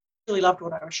really, really loved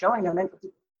what I was showing them and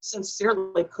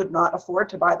sincerely could not afford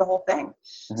to buy the whole thing.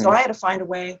 Mm-hmm. So I had to find a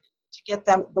way to get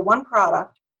them the one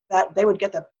product that they would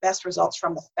get the best results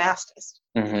from the fastest,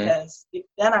 because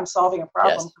then I'm solving a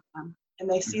problem for them, and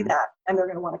they see that, and they're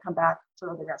going to want to come back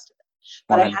for the rest of it.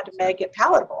 But 100%. I had to make it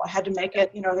palatable. I had to make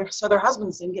it, so their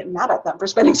husbands didn't get mad at them for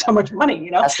spending so much money.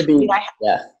 Has to be,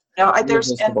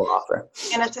 there's offer.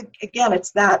 And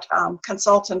it's that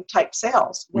consultant type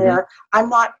sales where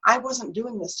I wasn't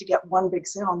doing this to get one big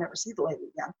sale and never see the lady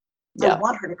again. I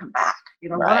want her to come back.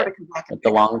 Want her to come back. And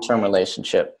the long-term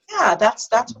relationship. Yeah, that's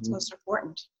what's most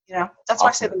important. That's why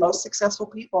I say the most successful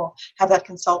people have that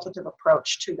consultative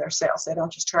approach to their sales. They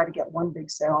don't just try to get one big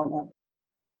sale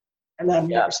and then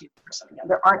never see the person again.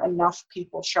 There aren't enough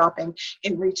people shopping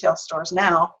in retail stores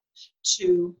now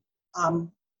to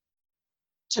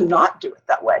not do it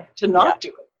that way, to not do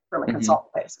it from a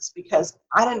consultant basis. Because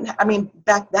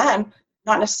back then,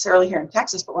 not necessarily here in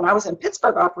Texas, but when I was in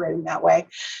Pittsburgh operating that way,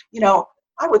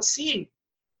 I would see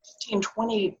 15,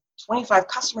 20, 25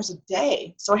 customers a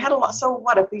day. So I had a lot. So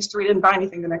what if these three didn't buy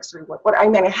anything the next 3 weeks?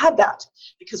 I had that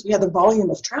because we had the volume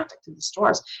of traffic through the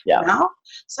stores. Yeah. Now,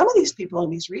 some of these people in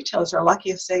these retailers are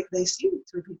lucky if they see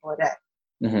 3 people a day.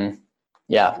 Mm-hmm.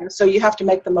 Yeah. So you have to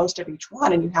make the most of each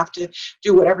one, and you have to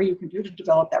do whatever you can do to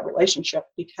develop that relationship,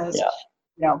 because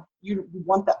you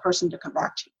want that person to come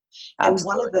back to you.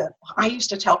 Absolutely. And I used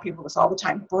to tell people this all the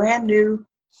time, brand new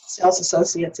sales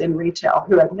associates in retail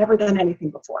who had never done anything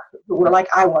before, who were like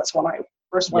I was when I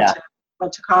first went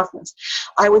to Kaufman's.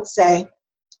 I would say,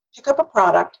 pick up a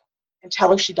product and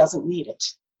tell her she doesn't need it.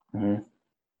 Mm-hmm.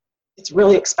 It's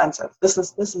really expensive. This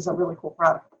is a really cool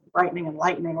product, brightening and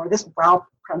lightening, or this brow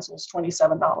pencil is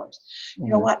 $27. Mm-hmm. You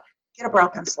know what? Get a brow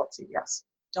pencil at CVS.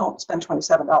 Don't spend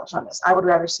 $27 on this. I would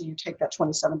rather see you take that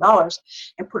 $27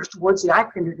 and put it towards the eye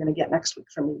cream you're going to get next week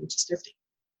from me, which is $50.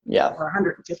 Yeah. Or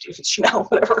 $150 if it's Chanel,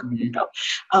 whatever.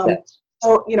 Mm-hmm.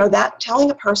 So, that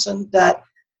telling a person that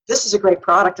this is a great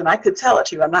product and I could sell it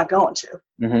to you, I'm not going to,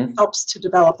 helps to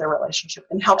develop their relationship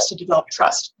and helps to develop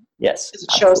trust. Yes. Because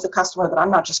it shows the customer that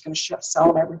I'm not just going to sell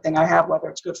them everything I have, whether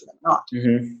it's good for them or not.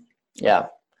 Mm-hmm. Yeah.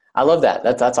 I love that.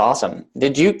 That's awesome.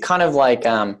 Did you kind of like,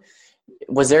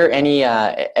 was there any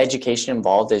education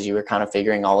involved as you were kind of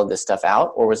figuring all of this stuff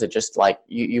out, or was it just like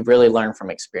you really learned from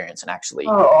experience and actually?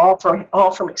 Oh,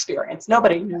 all from experience.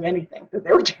 Nobody knew anything that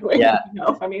they were doing. Yeah.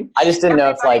 I just didn't know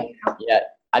if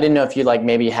I didn't know if you like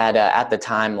maybe had at the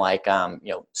time like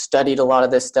studied a lot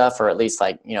of this stuff, or at least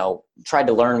like tried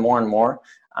to learn more and more,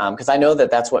 because I know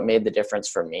that that's what made the difference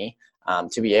for me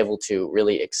to be able to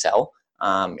really excel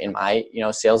in my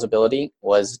sales ability,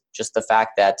 was just the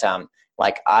fact that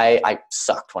like I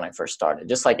sucked when I first started.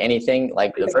 Just like anything,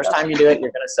 like the first time you do it,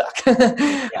 you're gonna suck.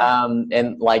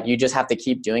 And like you just have to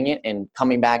keep doing it and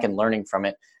coming back and learning from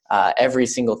it every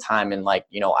single time. And like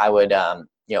I would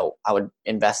I would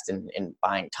invest in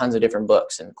buying tons of different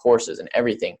books and courses and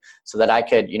everything, so that I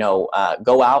could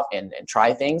go out and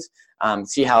try things,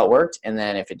 see how it worked, and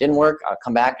then if it didn't work, I'll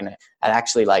come back and I'd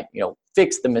actually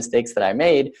fix the mistakes that I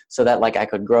made, so that like I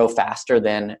could grow faster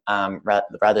than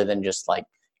rather than just like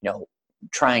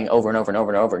trying over and over and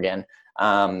over and over again,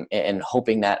 and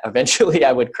hoping that eventually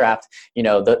I would craft,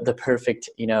 the perfect,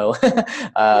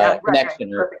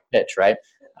 connection or pitch, right?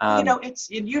 It's,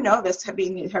 this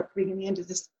being into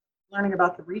this, learning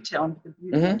about the retail and the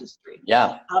beauty industry.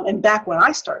 Yeah. And back when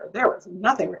I started, there was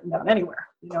nothing written down anywhere.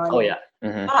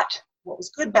 Mm-hmm. But what was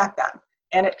good back then,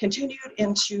 and it continued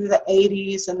into the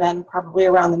 80s, and then probably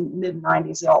around the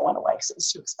mid-90s, it all went away because it was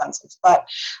too expensive. But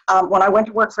when I went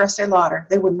to work for Estee Lauder,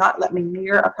 they would not let me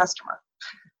near a customer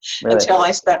until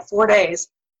I spent 4 days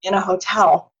in a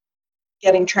hotel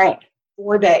getting trained.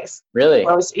 4 days. Really?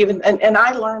 Where I was and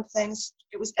I learned things.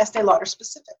 It was Estee Lauder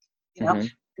specific,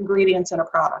 ingredients in a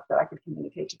product that I could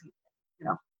communicate to people,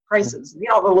 prices,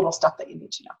 all the little stuff that you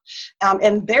need to know.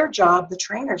 And their job, the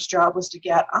trainer's job, was to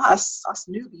get us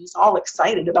newbies all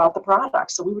excited about the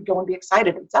product. So we would go and be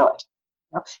excited and sell it,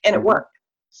 and it worked.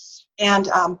 And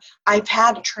I've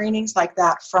had trainings like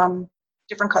that from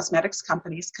different cosmetics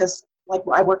companies, because like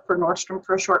I worked for Nordstrom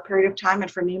for a short period of time and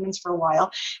for Neiman's for a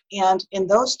while. And in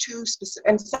those two specific,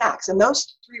 and Saks, in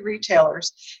those three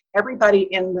retailers, everybody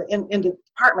in the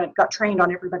department got trained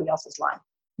on everybody else's line.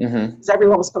 Because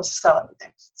everyone was supposed to sell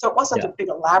everything. So it wasn't a big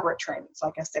elaborate trainings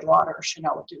like Estee Lauder or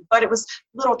Chanel would do, but it was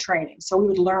little training. So we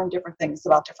would learn different things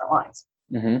about different lines.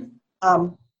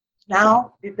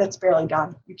 Now that's barely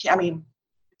done. You can't, I mean,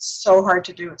 it's so hard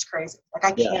to do. It's crazy. Like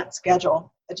I can't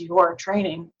schedule a Dior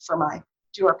training for my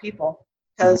Dior people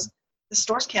because the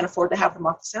stores can't afford to have them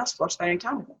off the sales floor spending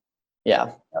time with them.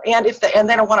 Yeah. And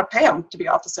they don't want to pay them to be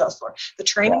off the sales floor. The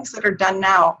trainings that are done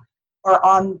now are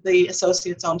on the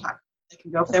associate's own time. They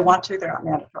can go if they want to. They're not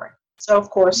mandatory. So of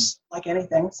course, like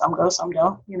anything, some go, some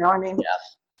don't. You know, I mean,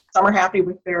 some are happy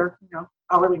with their,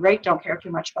 hourly rate, don't care too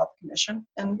much about the commission,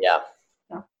 and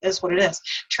it is what it is.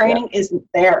 Training isn't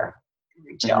there in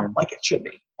retail like it should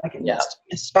be, like it needs to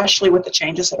be, especially with the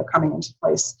changes that are coming into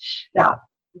place now.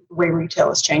 The way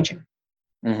retail is changing.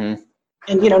 And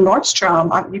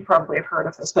Nordstrom, you probably have heard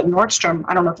of this, but Nordstrom,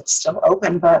 I don't know if it's still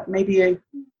open, but maybe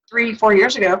 3-4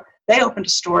 years ago, they opened a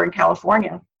store in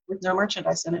California with no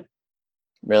merchandise in it.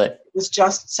 Really? It was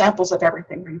just samples of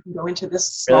everything. You can go into this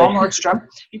small Nordstrom,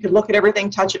 you could look at everything,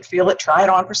 touch it, feel it, try it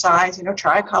on for size,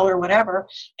 try a color, whatever,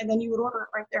 and then you would order it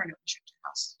right there and it would ship to your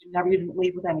house. You didn't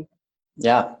leave with anything.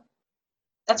 Yeah.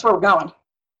 That's where we're going.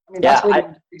 I mean, that's where the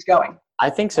industry's going. I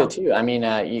think so too. I mean,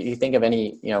 you think of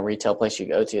any, retail place you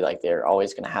go to, like they're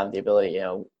always going to have the ability,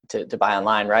 to buy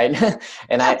online. Right.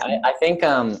 And I think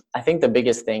the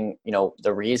biggest thing,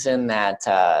 the reason that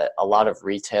a lot of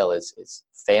retail is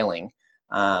failing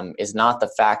is not the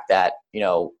fact that,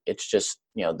 it's just,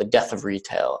 the death of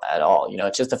retail at all.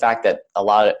 It's just the fact that a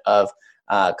lot of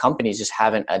companies just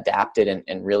haven't adapted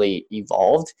and really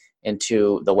evolved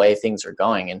into the way things are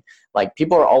going. And like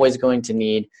people are always going to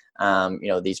need,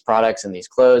 these products and these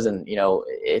clothes, and,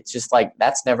 it's just like,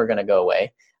 that's never going to go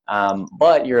away.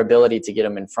 But your ability to get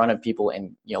them in front of people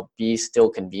and, be still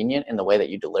convenient in the way that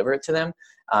you deliver it to them,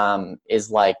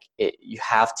 is like, you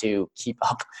have to keep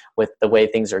up with the way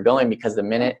things are going, because the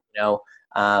minute,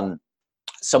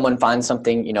 someone finds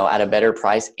something, at a better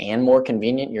price and more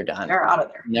convenient, you're done. They're out of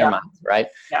there. In their minds, right?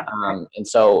 Yeah. And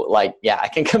so like, I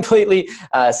can completely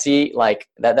see like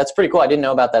that. That's pretty cool. I didn't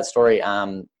know about that story.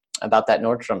 About that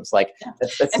Nordstrom's, like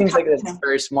that seems like it's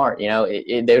very smart.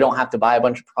 They don't have to buy a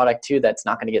bunch of product too that's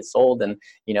not going to get sold, and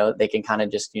they can kind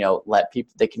of just let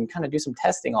people. They can kind of do some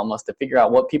testing almost to figure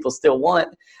out what people still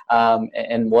want,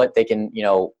 and what they can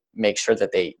make sure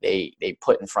that they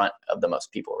put in front of the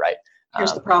most people. Right.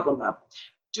 Here's the problem though: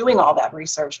 doing all that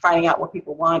research, finding out what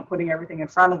people want, putting everything in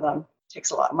front of them takes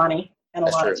a lot of money and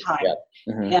a lot of time.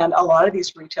 Yeah. And a lot of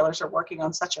these retailers are working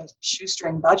on such a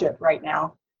shoestring budget right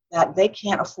now that they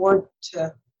can't afford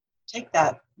to take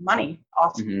that money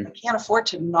off. They can't afford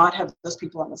to not have those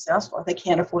people on the sales floor. They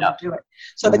can't afford to do it.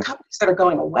 So the companies that are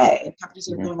going away, and companies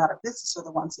that are going out of business, are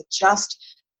the ones that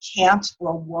just can't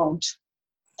or won't,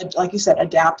 like you said,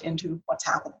 adapt into what's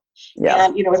happening. Yeah.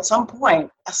 And, at some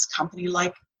point, a company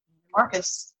like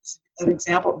Marcus is an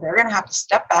example. They're going to have to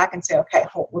step back and say, okay,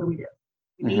 what do we do?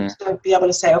 We need to be able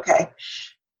to say, okay,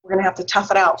 we're going to have to tough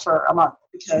it out for a month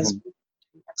because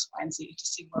X, Y, and Z to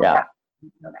see where we're at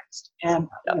next. And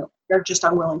they're just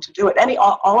unwilling to do it.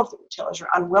 All of the retailers are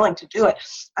unwilling to do it.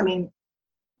 I mean,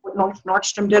 what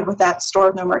Nordstrom did with that store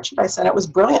with no merchandise, and it was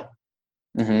brilliant.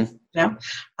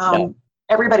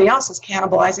 Everybody else is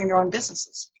cannibalizing their own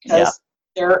businesses because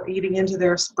they're eating into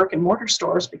their brick and mortar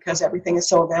stores because everything is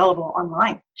so available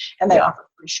online, and they offer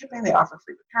free shipping, they offer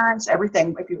free returns,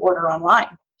 everything if you order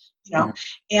online.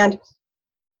 And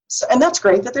so, and that's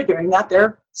great that they're doing that.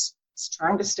 They're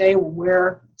trying to stay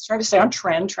on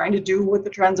trend, trying to do what the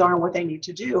trends are and what they need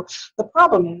to do. The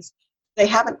problem is they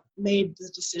haven't made the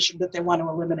decision that they want to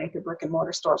eliminate the brick and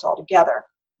mortar stores altogether.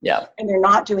 Yeah. And they're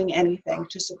not doing anything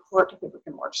to support the brick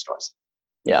and mortar stores.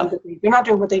 Yeah. They're not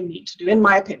doing what they need to do, in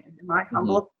my opinion, in my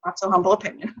humble, not so humble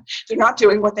opinion. They're not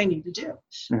doing what they need to do.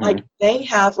 Like they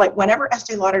have, like whenever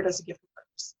Estee Lauder does a gift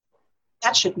purchase,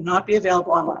 that should not be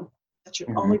available online. That should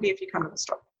only be if you come to the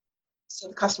store. So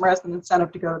the customer has an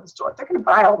incentive to go to the store. They're going to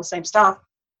buy all the same stuff.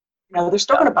 They're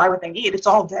still going to buy what they need. It's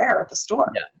all there at the store.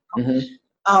 Yeah.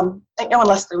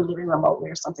 Unless they're living remotely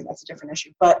or something, that's a different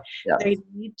issue. But they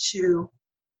need to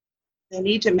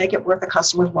make it worth the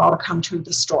customer's while to come to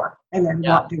the store, and they're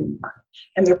not doing that.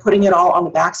 And they're putting it all on the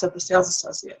backs of the sales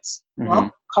associates. Well,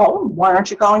 call them. Why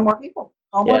aren't you calling more people?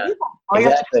 Call more people.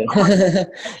 Exactly.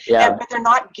 But they're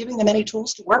not giving them any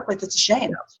tools to work with. It's a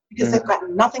shame because they've got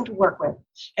nothing to work with,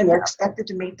 and they're expected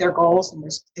to meet their goals, and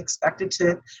they're expected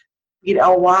to beat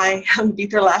LY and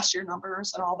beat their last year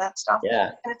numbers and all that stuff.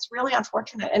 Yeah. And it's really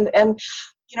unfortunate. And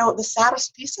the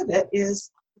saddest piece of it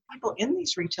is the people in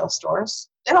these retail stores,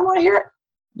 they don't want to hear it.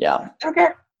 Yeah. They don't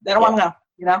care. They don't want to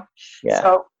know, Yeah.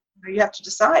 So you have to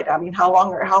decide, how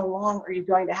long are you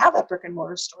going to have that brick and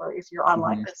mortar store if your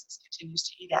online business continues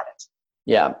to eat at it?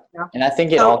 Yeah. And I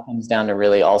think it all comes down to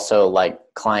really also like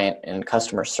client and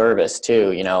customer service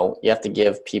too. You have to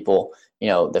give people,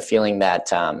 the feeling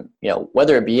that,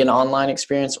 whether it be an online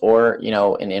experience or,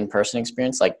 an in-person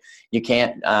experience, like you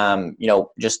can't,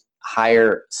 just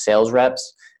hire sales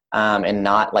reps and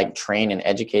not like train and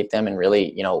educate them and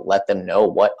really, let them know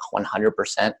what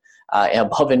 100%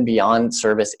 above and beyond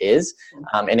service is,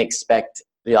 and expect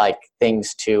like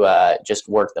things to just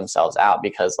work themselves out,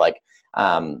 because like,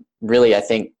 really, I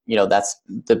think, that's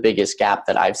the biggest gap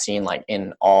that I've seen, like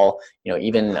in all,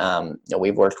 even,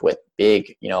 we've worked with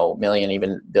big, million,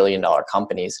 even $billion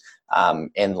companies,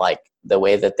 and like the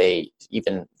way that they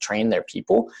even train their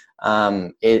people,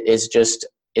 is just,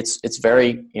 it's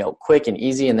very, quick and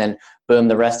easy. And then boom,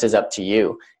 the rest is up to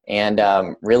you. And,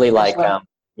 really like,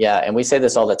 yeah. And we say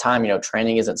this all the time,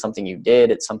 training isn't something you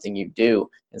did, it's something you do,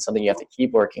 and something you have to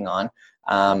keep working on.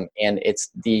 And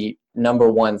it's the number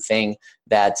one thing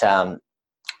that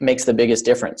makes the biggest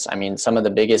difference. I mean, some of the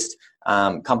biggest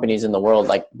companies in the world,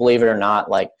 like believe it or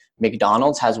not, like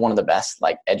McDonald's has one of the best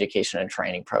like education and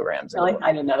training programs. Really?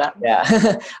 I didn't know that. Yeah.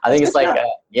 I think it's like,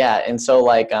 yeah. And so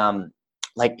like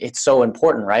it's so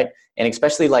important, right? And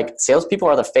especially like salespeople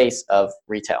are the face of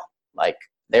retail. Like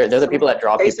they're the people that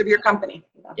draw face people. of your company.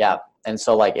 Yeah. And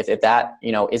so like if that,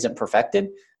 isn't perfected,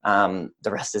 the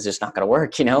rest is just not going to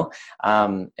work,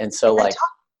 and so like,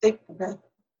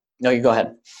 no, you go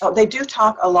ahead. Oh, they do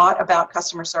talk a lot about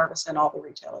customer service in all the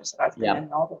retailers that I've been in,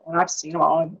 and I've seen them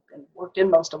all and worked in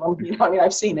most of them.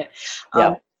 I've seen it.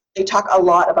 They talk a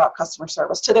lot about customer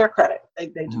service. To their credit, they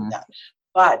do that.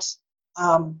 But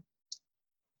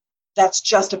that's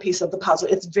just a piece of the puzzle.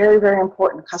 It's very, very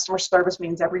important. Customer service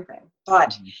means everything.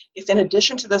 But if in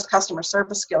addition to those customer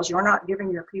service skills, you're not giving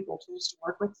your people tools to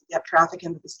work with to get traffic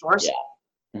into the stores,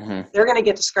 they're going to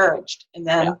get discouraged. And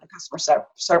then the customer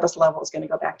service level is going to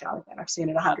go back down again. I've seen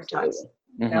it 100 times.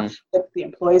 The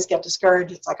employees get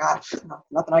discouraged. It's like,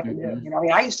 nothing I can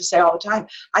do. I used to say all the time,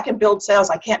 I can build sales.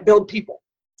 I can't build people.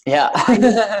 Yeah.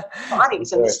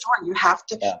 Bodies in the store. You have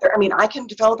to, I can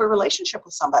develop a relationship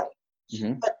with somebody.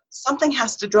 But something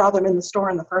has to draw them in the store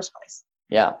in the first place.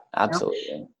 Yeah,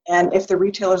 absolutely. And if the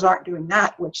retailers aren't doing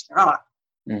that, which they're not,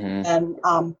 then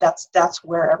that's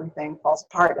where everything falls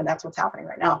apart, and that's what's happening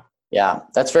right now. Yeah,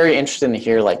 that's very interesting to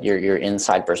hear, like your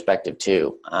inside perspective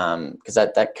too, because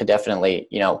that could definitely,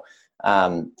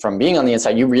 from being on the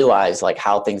inside, you realize like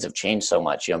how things have changed so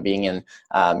much. Being in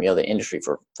the industry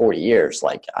for 40 years,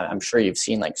 like I'm sure you've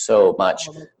seen like so much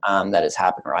that has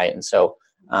happened, right? And so.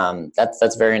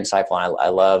 That's very insightful. And I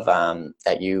love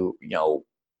that you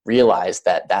realize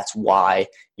that that's why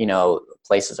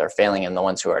places are failing, and the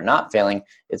ones who are not failing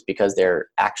is because they're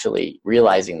actually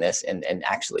realizing this and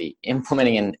actually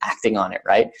implementing and acting on it,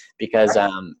 right? Because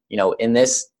in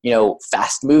this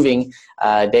fast moving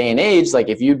day and age, like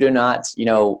if you do not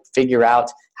figure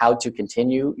out how to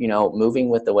continue moving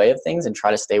with the way of things and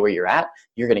try to stay where you're at,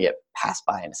 you're going to get passed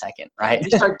by in a second, right?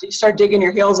 You start digging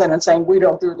your heels in and saying, we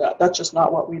don't do that. That's just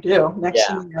not what we do. Next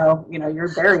thing you know,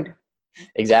 you're buried.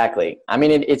 Exactly. I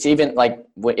mean, it's even like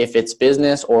if it's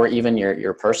business or even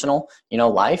your personal,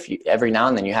 life, every now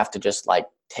and then you have to just like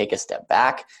take a step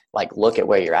back, like look at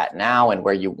where you're at now and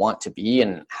where you want to be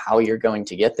and how you're going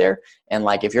to get there. And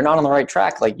like, if you're not on the right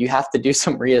track, like you have to do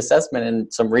some reassessment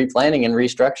and some replanning and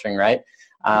restructuring, right?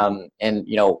 And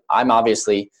I'm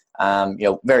obviously,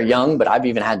 very young, but I've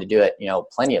even had to do it,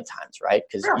 plenty of times, right?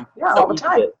 Because all the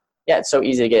time. It's so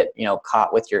easy to get,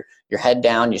 caught with your head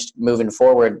down, you're moving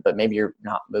forward, but maybe you're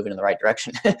not moving in the right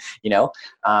direction,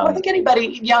 I think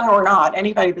anybody, young or not,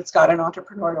 anybody that's got an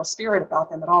entrepreneurial spirit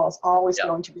about them at all is always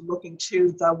going to be looking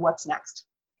to the what's next.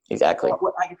 Exactly.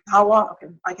 How long? Okay,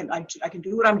 I can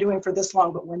do what I'm doing for this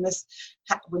long, but when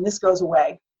this goes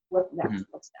away, what next?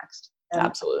 What's next? And,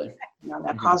 absolutely.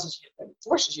 That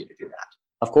forces you to do that.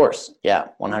 Of course. Yeah.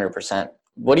 100%.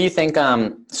 What do you think?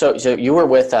 So you were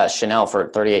with Chanel for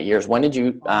 38 years. When did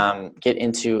you get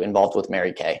involved with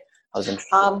Mary Kay? I was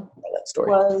interested in that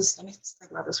story. Let me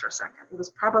think about this for a second. It was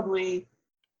probably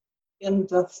in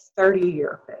the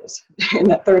 30-year phase, in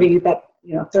that 30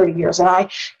 years. And I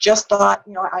just thought,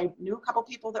 I knew a couple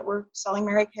people that were selling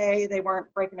Mary Kay. They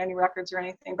weren't breaking any records or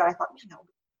anything, but I thought, and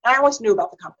I always knew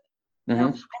about the company. I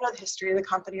know the history of the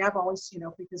company. I've always,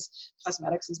 because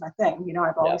cosmetics is my thing.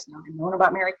 I've always known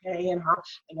about Mary Kay and her.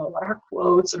 I know a lot of her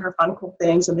quotes and her fun, cool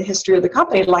things and the history of the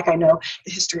company, like I know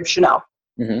the history of Chanel.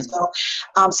 So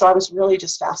I was really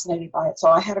just fascinated by it. So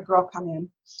I had a girl come in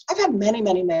I've had many,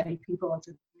 many, many people over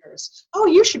the years. Oh,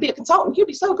 you should be a consultant. You'd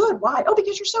be so good. Why? Oh,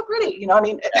 because you're so pretty. You know, I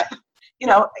mean,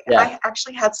 I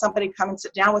actually had somebody come and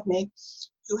sit down with me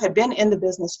who had been in the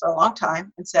business for a long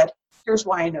time and said, here's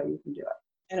why I know you can do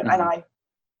it. And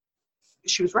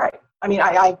she was right. I mean,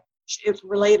 it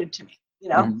related to me,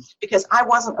 because I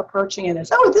wasn't approaching it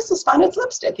as, oh, this is fun. It's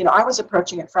lipstick. I was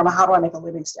approaching it from a how do I make a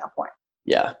living standpoint.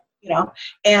 Yeah.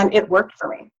 And it worked for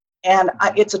me. And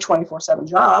it's a 24/7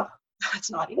 job. It's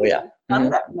not easy. Oh, yeah.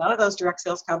 None of those direct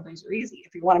sales companies are easy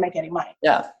if you want to make any money.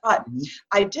 Yeah. But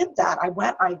I did that. I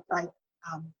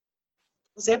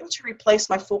was able to replace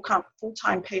my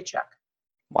full-time paycheck.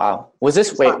 Wow. Was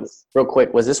this, real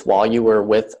quick, was this while you were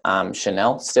with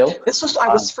Chanel still? I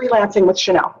was freelancing with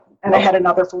Chanel, and I had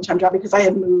another full-time job because I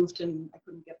had moved and I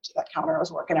couldn't get to that counter I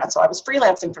was working at. So I was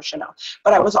freelancing for Chanel,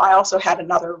 but I also had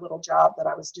another little job that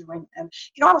I was doing, and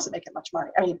I wasn't making much money.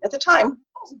 I mean, at the time,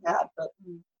 it wasn't bad, but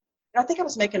I think I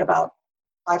was making about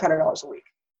 $500 a week.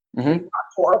 Not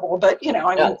horrible, but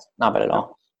not bad at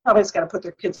all. Nobody's got to put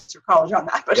their kids through college on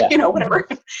that, but whatever.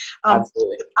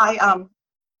 Absolutely.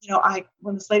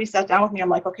 When this lady sat down with me, I'm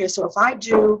like, okay, so if I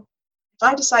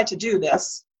decide to do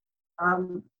this,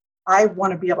 I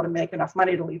want to be able to make enough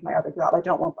money to leave my other job.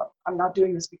 I'm not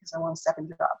doing this because I want a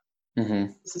second job.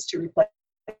 This is to replace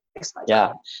my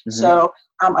job. So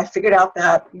I figured out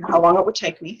that how long it would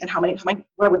take me and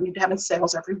what I would need to have in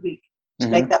sales every week to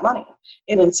make that money.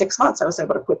 And in 6 months, I was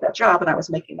able to quit that job, and I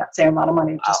was making that same amount of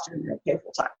money just doing it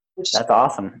full time. That's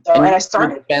awesome. So, and I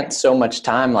started. You spent so much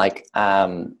time,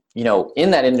 in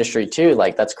that industry too.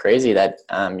 Like, that's crazy that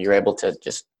you're able to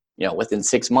just, within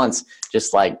 6 months,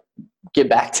 just like get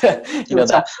back to,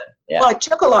 that. Yeah. Well, I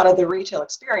took a lot of the retail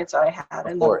experience that I had,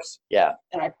 and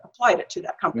I applied it to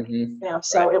that company.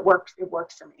 So it worked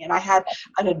for me, and I had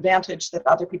an advantage that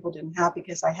other people didn't have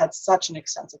because I had such an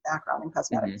extensive background in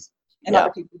cosmetics, and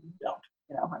other people don't.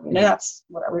 And that's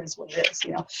whatever it is, But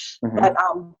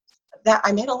that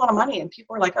I made a lot of money, and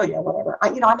people were like, "Oh yeah, whatever."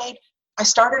 I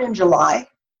started in July,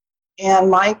 and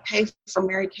my pay for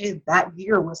Mary Kay that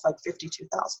year was like $52,000.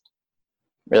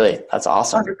 Really, that's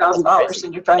awesome. $100,000,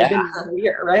 and you're trying to do a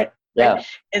year, right? Yeah. Right?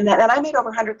 And I made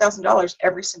over $100,000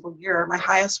 every single year. My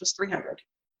highest was $300,000.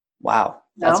 Wow.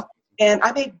 And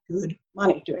I made good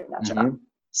money doing that job.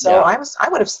 So I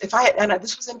would have, if I had, and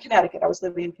this was in Connecticut. I was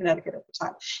living in Connecticut at the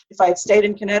time. If I had stayed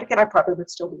in Connecticut, I probably would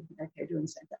still be in Connecticut doing the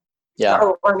same thing. Yeah.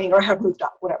 Or have moved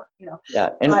up, whatever, Yeah.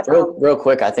 And real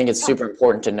quick, I think it's super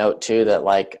important to note too that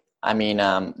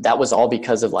that was all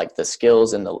because of like the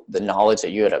skills and the knowledge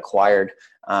that you had acquired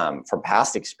from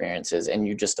past experiences, and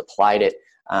you just applied it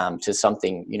to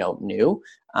something, new.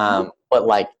 But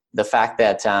like the fact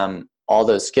that all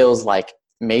those skills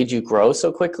made you grow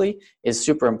so quickly is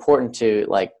super important to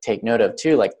take note of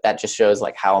too. Like, that just shows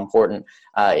how important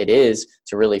it is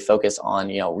to really focus on,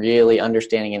 really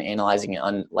understanding and analyzing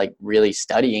and really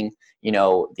studying,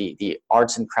 the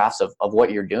arts and crafts of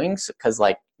what you're doing. Cause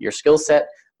your skill set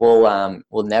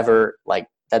will never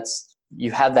you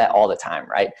have that all the time.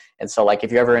 Right. And so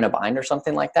if you're ever in a bind or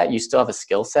something like that, you still have a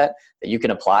skill set that you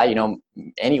can apply,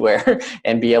 anywhere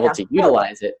and be able to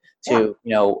utilize it to,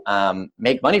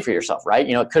 make money for yourself. Right.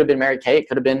 It could have been Mary Kay. It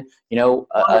could have been,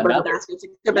 another. It could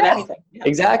have been anything. Yeah.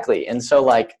 Exactly. And so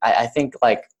I think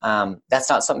that's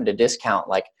not something to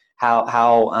discount,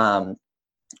 how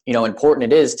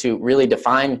important it is to really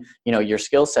define, your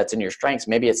skill sets and your strengths.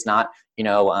 Maybe it's not,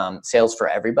 sales for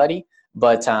everybody,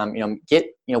 but, get,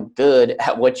 good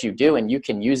at what you do, and you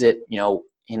can use it,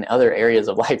 in other areas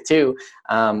of life too,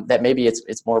 that maybe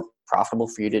it's more profitable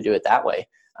for you to do it that way.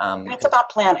 And it's about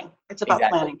planning. It's about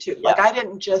planning too. Yeah. I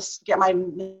didn't just get my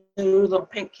new little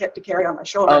pink kit to carry on my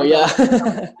shoulder. Oh yeah.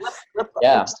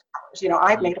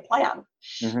 I've made a plan.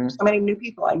 So many new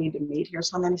people I need to meet.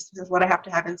 Here's what I have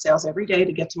to have in sales every day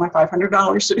to get to my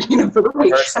 $500, for the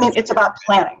week. It's about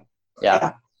planning.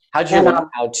 Yeah. How'd you learn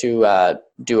how to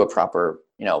do a proper,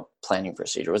 planning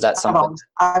procedure? Was that something?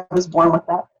 I was born with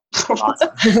that. Awesome.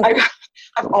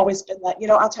 I've always been that.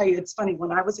 I'll tell you, it's funny.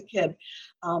 When I was a kid,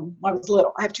 when I was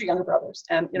little, I have 2 younger brothers.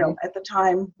 And, at the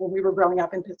time when we were growing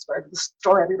up in Pittsburgh, the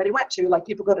store everybody went to,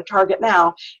 people go to Target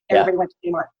now, everybody went to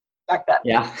Kmart back then.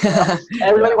 Yeah.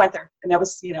 Everybody went there. And that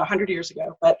was, 100 years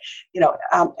ago. But,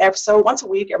 so once a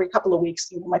week, every couple of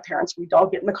weeks, my parents, we'd all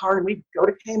get in the car and we'd go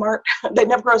to Kmart. They'd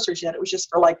never groceries yet. It was just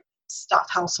for stuff,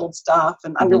 household stuff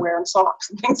and underwear and socks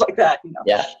and things like that,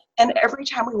 Yeah. And every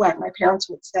time we went, my parents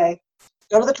would say,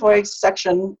 go to the toy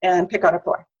section and pick out a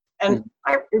toy. And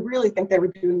I really think they were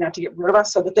doing that to get rid of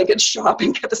us so that they could show up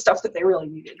and get the stuff that they really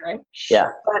needed, right?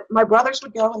 Yeah. But my brothers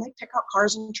would go and they'd pick out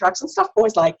cars and trucks and stuff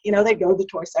boys like, they'd go to the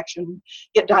toy section,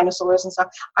 get dinosaurs and stuff.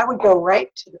 I would go right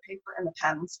to the paper and the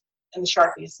pens and the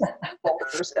Sharpies,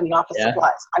 folders, and the office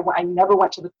supplies. I never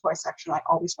went to the toy section. I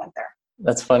always went there.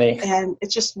 That's funny. And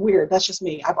it's just weird. That's just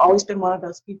me. I've always been one of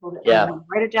those people that I want to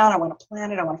write it down. I want to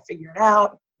plan it. I want to figure it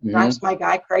out. Drives my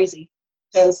guy crazy.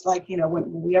 Because,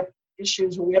 when we have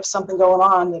issues, when we have something going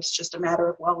on that's just a matter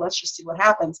of, well, let's just see what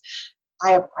happens.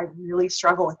 I really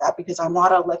struggle with that because I'm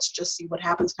not a let's just see what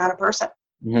happens kind of person.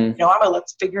 I'm a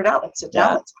let's figure it out. Let's sit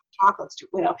down. Let's talk. Let's do,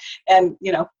 and,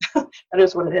 that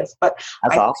is what it is. But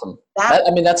that's awesome.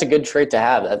 That's a good trait to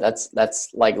have. That's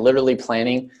like literally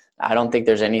planning. I don't think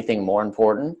there's anything more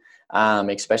important,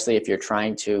 especially if you're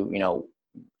trying to,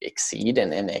 exceed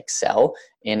and excel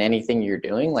in anything you're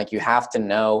doing. Like, you have to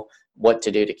know what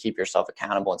to do to keep yourself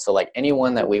accountable. And so, like,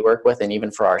 anyone that we work with, and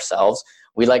even for ourselves,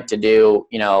 we like to do,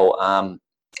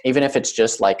 even if it's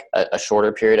just like a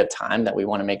shorter period of time that we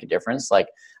want to make a difference. Like,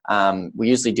 we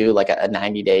usually do like a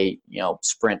 90-day,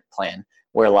 sprint plan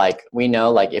where, like, we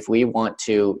know, like, if we want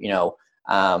to,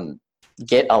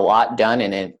 get a lot done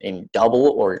in double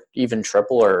or even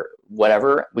triple or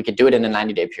whatever, we could do it in a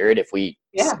 90-day period if we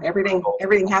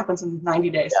everything happens in 90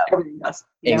 days. Everything does.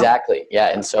 Exactly. Yeah.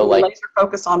 And so, like, laser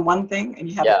focus on one thing and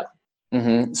you have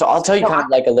So I'll tell you kind of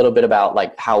like a little bit about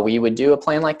like how we would do a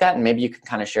plan like that, and maybe you can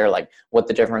kind of share like what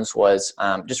the difference was,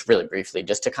 just really briefly,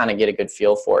 just to kind of get a good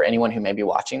feel for anyone who may be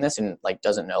watching this and like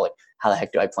doesn't know like how the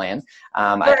heck do I plan.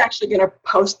 We're actually going to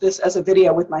post this as a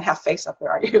video with my half face up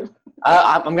there, are you?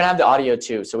 I'm going to have the audio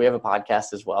too, so we have a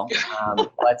podcast as well.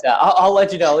 But I'll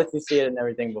let you know, I'll let you see it and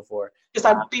everything before. Because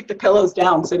I beat the pillows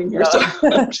down sitting here, so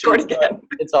I'm short again.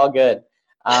 It's all good.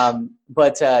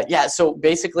 So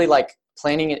basically, like,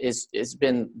 planning has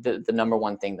been the number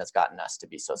one thing that's gotten us to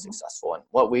be so successful. And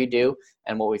what we do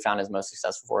and what we found is most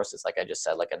successful for us is, like I just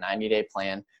said, like a 90-day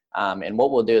plan. And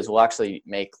what we'll do is we'll actually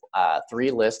make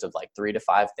 3 lists of like 3 to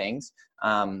 5 things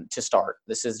to start.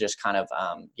 This is just kind of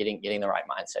getting the right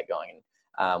mindset going.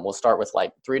 We'll start with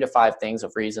like 3 to 5 things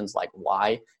of reasons like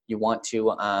why you want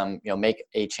to make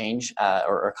a change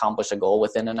or accomplish a goal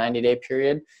within a 90-day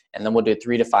period. And then we'll do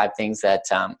 3 to 5 things that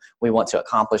we want to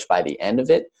accomplish by the end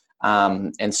of it.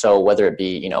 And so whether it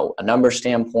be, a number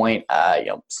standpoint,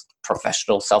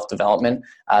 professional self-development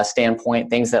standpoint,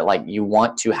 things that like you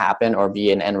want to happen or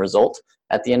be an end result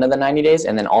at the end of the 90 days.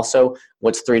 And then also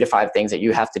what's 3 to 5 things that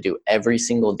you have to do every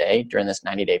single day during this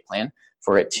 90-day plan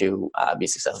for it to be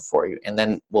successful for you. And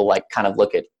then we'll like kind of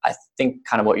look at, I think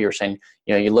kind of what you were saying,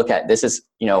 you look at, this is,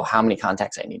 how many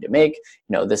contacts I need to make,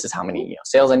 this is how many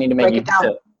sales I need to make. You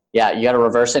got to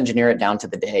reverse engineer it down to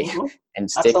the day and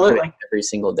stick to it every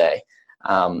single day.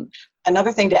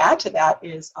 Another thing to add to that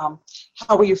is how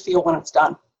will you feel when it's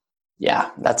done?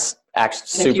 Yeah, that's actually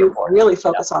super if you important. Really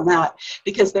focus on that,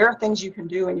 because there are things you can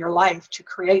do in your life to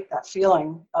create that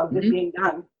feeling of it being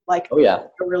done. Like, I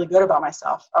feel really good about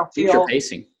myself. I'll feel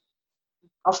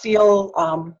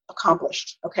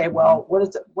accomplished. Okay, well,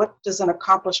 what does an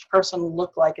accomplished person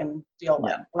look like and feel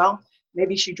like? Well,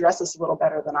 maybe she dresses a little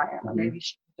better than I am, or maybe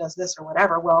she does this or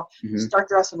whatever. Well, start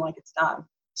dressing like it's done.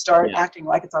 Start acting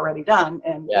like it's already done,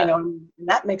 and and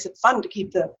that makes it fun to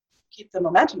keep the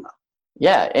momentum up.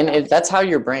 Yeah, and that's how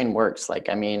your brain works. Like,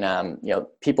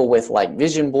 people with like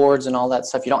vision boards and all that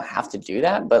stuff, you don't have to do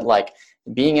that, but like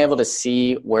being able to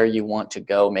see where you want to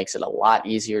go makes it a lot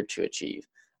easier to achieve.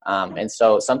 And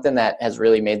so something that has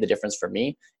really made the difference for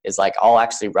me is like I'll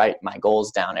actually write my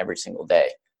goals down every single day.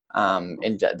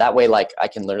 And that way, like I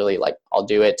can literally like I'll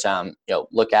do it,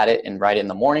 look at it and write it in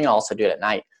the morning. I'll also do it at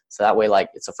night. So that way, like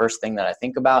it's the first thing that I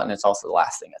think about, and it's also the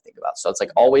last thing I think about. So it's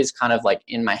like always kind of like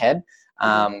in my head.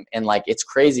 And like it's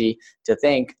crazy to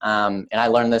think. And I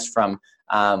learned this from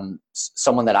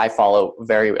someone that I follow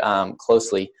very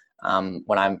closely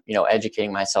when I'm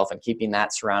educating myself and keeping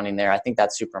that surrounding there. I think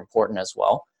that's super important as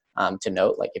well to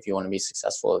note. Like if you want to be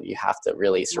successful, you have to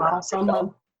really surround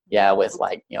yourself. Yeah, with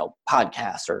like,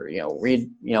 podcasts or, read,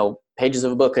 pages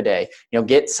of a book a day,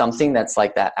 get something that's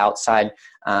like that outside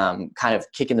kind of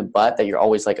kick in the butt that you're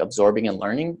always like absorbing and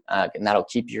learning, and that'll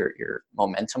keep your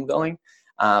momentum going.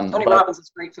 Tony Robbins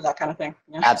is great for that kind of thing.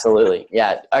 Yeah. Absolutely.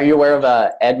 Yeah. Are you aware of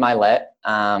Ed Mylett?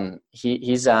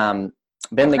 He's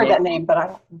been the heard that name,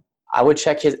 but I would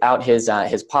check out his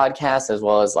podcast as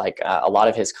well as like a lot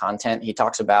of his content. He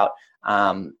talks about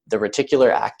the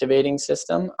reticular activating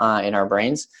system in our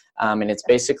brains. And it's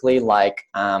basically like,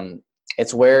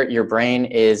 it's where your brain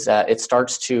is, it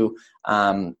starts to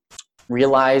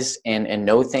realize and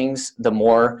know things, the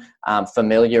more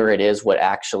familiar it is what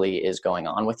actually is going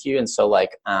on with you. And so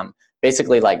like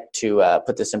basically, like to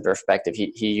put this in perspective,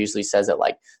 he usually says it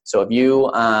like, so if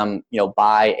you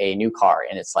buy a new car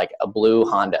and it's like a blue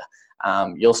Honda,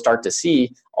 you'll start to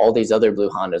see all these other blue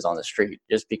Hondas on the street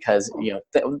just because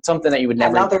something that you would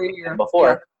never see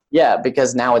before. Yeah,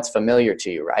 because now it's familiar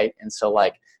to you, right? And so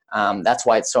like that's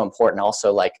why it's so important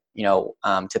also, like,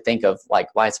 to think of like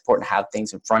why it's important to have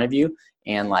things in front of you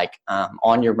and like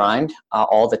on your mind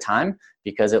all the time,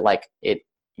 because it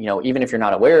even if you're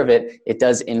not aware of it, it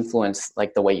does influence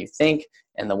like the way you think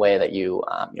and the way that you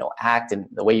act and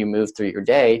the way you move through your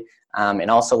day. And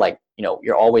also like,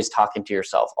 you're always talking to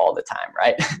yourself all the time,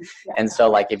 right? Yeah. And so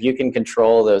like if you can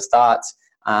control those thoughts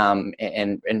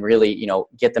and really,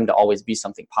 get them to always be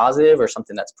something positive or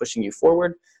something that's pushing you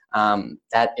forward,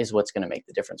 that is what's going to make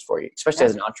the difference for you, especially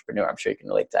as an entrepreneur. I'm sure you can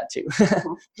relate to that too.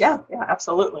 Yeah,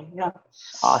 absolutely. Yeah.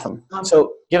 Awesome.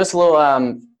 So give us a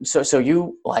little, so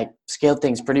you like scaled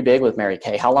things pretty big with Mary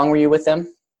Kay. How long were you with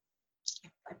them?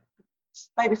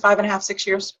 Maybe 5.5, 6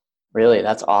 years. Really?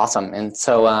 That's awesome. And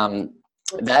so,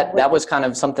 that was kind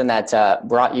of something that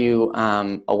brought you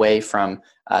away from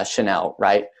Chanel,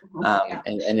 right?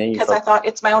 And then because I thought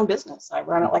it's my own business. I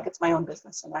run it like it's my own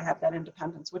business, and I have that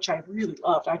independence, which I really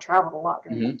loved. I traveled a lot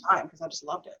during that time because I just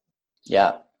loved it.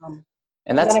 Yeah.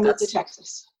 And then I moved to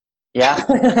Texas.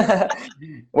 Yeah.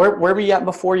 Where were you at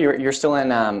before? You're still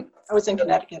in? I was in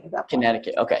Connecticut at that point.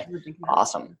 Connecticut. Okay.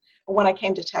 Awesome. When I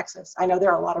came to Texas, I know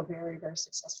there are a lot of very, very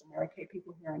successful Mary Kay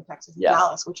people here in Texas,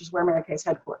 Dallas, which is where Mary Kay's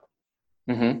headquartered.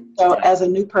 Mm-hmm. So as a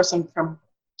new person from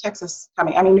Texas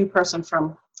new person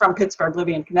from Pittsburgh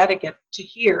living in Connecticut to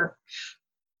here,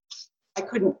 I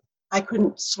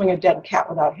couldn't swing a dead cat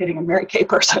without hitting a Mary Kay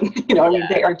person.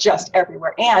 They are just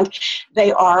everywhere. And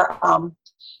they are,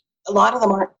 a lot of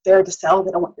them aren't there to sell.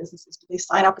 They don't want businesses, but they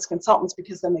sign up as consultants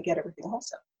because then they get everything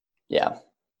wholesale. Yeah.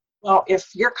 Well,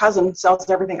 if your cousin sells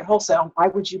everything at wholesale, why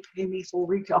would you pay me full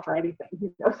retail for anything?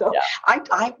 So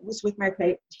I was with Mary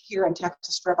Kay here in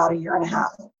Texas for about 1.5 years.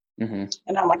 Mm-hmm.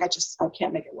 And I'm like, I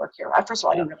can't make it work here. First of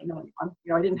all, I didn't really know anyone.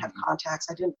 I didn't have contacts.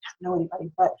 I didn't know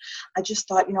anybody. But I just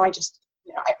thought,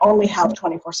 I only have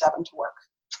 24/7 to work.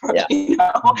 Yeah.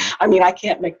 I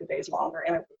can't make the days longer,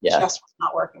 and it just was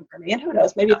not working for me. And who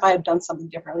knows? Maybe if I had done something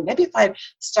differently, maybe if I had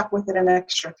stuck with it an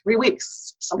extra 3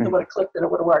 weeks, something would have clicked and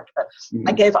it would have worked. But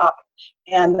I gave up,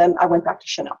 and then I went back to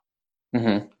Chanel.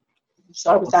 Mm-hmm.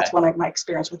 So that's when my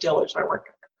experience with Dillard's I worked.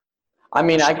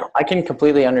 I can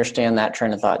completely understand that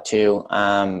train of thought too.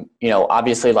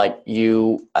 Obviously, like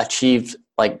you achieved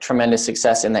like tremendous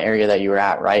success in the area that you were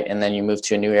at, right? And then you moved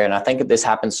to a new area, and I think that this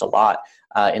happens a lot.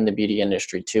 In the beauty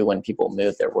industry too, when people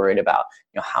move, they're worried about,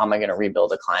 how am I going to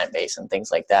rebuild a client base and things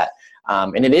like that.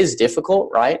 And it is difficult,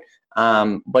 right?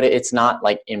 But it's not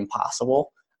like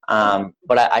impossible.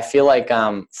 But I feel like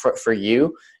for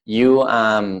you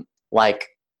like,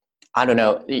 I don't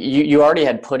know, you already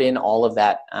had put in all of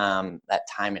that that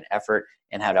time and effort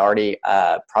and had already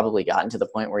probably gotten to the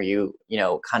point where you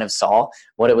kind of saw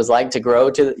what it was like to grow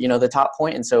to the top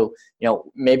point. And so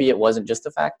maybe it wasn't just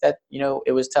the fact that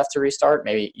it was tough to restart.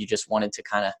 Maybe you just wanted to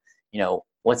kind of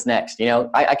what's next.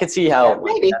 I could see how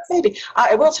maybe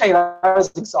I will tell you, I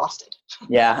was exhausted.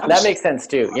 Yeah, that makes sense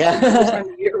too. Yeah.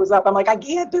 The year was up. I'm like, I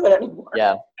can't do it anymore.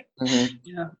 Yeah. Mm-hmm.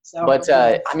 Yeah. So, but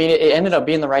it ended up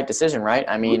being the right decision, right?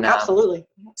 Absolutely.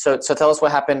 So tell us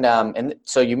what happened. And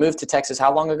so you moved to Texas.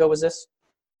 How long ago was this?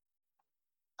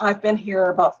 I've been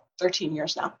here about 13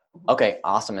 years now. Okay,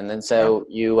 awesome. And then so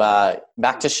you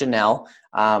back to Chanel.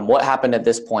 What happened at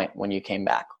this point when you came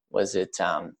back? Was it?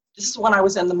 This is when I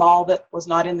was in the mall that was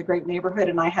not in the great neighborhood,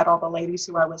 and I had all the ladies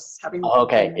who I was having.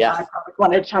 Okay, yeah. I probably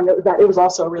wanted to chime in with that. It was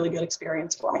also a really good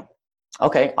experience for me.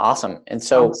 Okay, awesome. And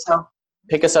so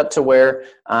pick us up to where,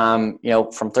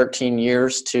 from 13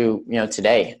 years to,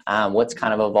 today. What's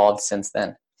kind of evolved since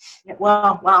then?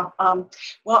 Well, wow.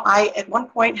 Well, I at one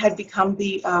point had become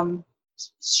the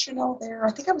Chanel there.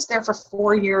 I think I was there for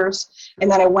 4 years, and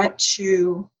then I went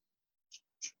to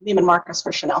Neiman Marcus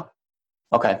for Chanel.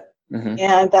 Okay. Mm-hmm.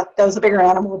 And that was a bigger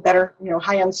animal, a better,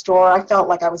 high-end store. I felt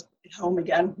like I was at home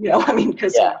again,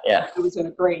 because it was in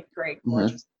a great,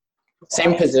 gorgeous.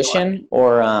 Same position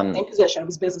or? Same position. It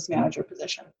was business manager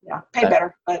position. Yeah, paid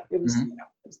better, but it was, it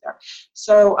was there.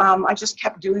 So I just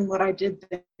kept doing what I did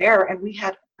there, and we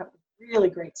had really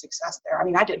great success there.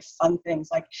 I did fun things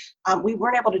like we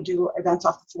weren't able to do events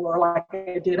off the floor like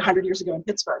I did 100 years ago in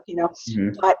Pittsburgh,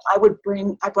 but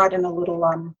I brought in a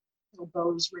little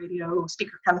Bose radio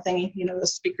speaker kind of thingy, the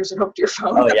speakers that hook to your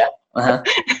phone. Oh yeah.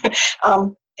 Uh-huh.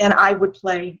 And I would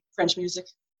play French music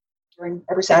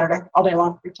every Saturday, all day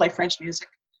long. We play French music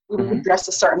We would dress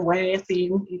a certain way, a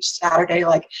theme each Saturday.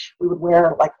 Like we would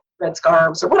wear like red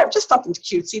scarves or whatever, just something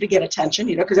cutesy to get attention,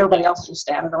 because everybody else is just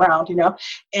standing around,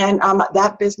 And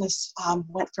that business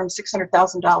went from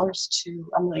 $600,000 to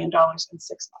 $1 million in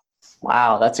 6 months.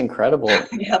 Wow, that's incredible.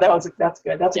 Yeah, that's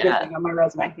good. That's a good thing on my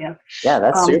resume. Yeah. Yeah,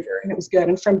 that's super. And it was good.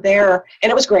 And from there,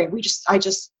 and it was great.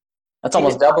 That's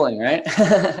almost doubling, right?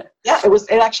 Yeah,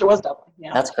 it actually was doubling.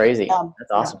 Yeah. That's crazy.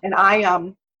 That's awesome. Yeah. And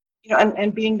I,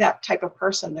 and being that type of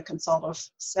person, the consultative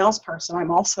salesperson,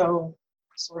 I'm also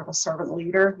sort of a servant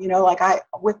leader, like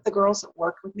with the girls that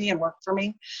work with me and work for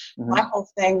me, my whole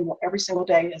thing every single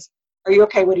day is, are you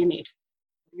okay? What do you need?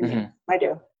 What do you need? I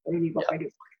do. What do you need? What do I do for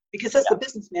you? Because as the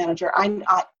business manager, and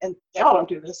they all don't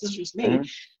do this, it's just me.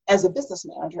 As a business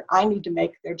manager, I need to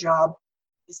make their job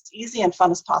as easy and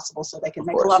fun as possible so they can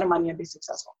make a lot of money and be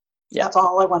successful. Yeah. That's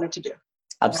all I wanted to do.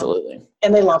 Absolutely.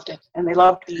 And they loved it. And they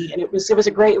loved me. And it was a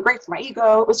great for my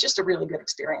ego. It was just a really good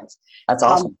experience. That's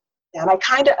awesome. And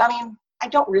I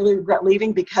don't really regret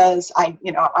leaving because I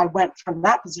went from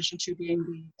that position to being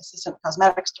the assistant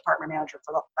cosmetics department manager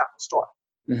for that whole store.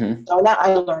 So that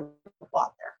I learned a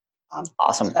lot there.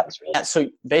 Awesome. So that was really So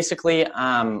basically,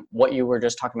 what you were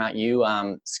just talking about, you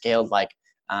scaled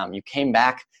you came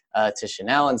back to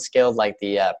Chanel and scaled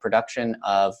the production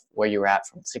of where you were at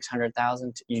from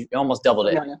 600,000 to, you almost doubled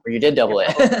it, or you did double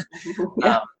it.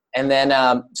 Yeah. And then,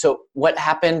 so what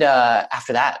happened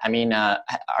after that? I mean,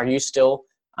 are you still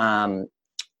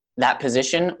that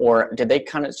position, or did they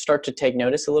kind of start to take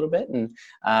notice a little bit and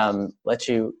let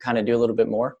you kind of do a little bit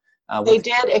more? They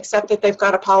did, except that they've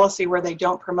got a policy where they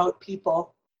don't promote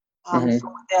people from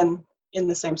within in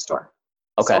the same store.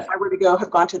 Okay. So if I were to have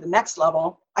gone to the next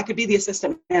level, I could be the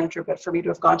assistant manager, but for me to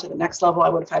have gone to the next level, I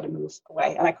would have had to move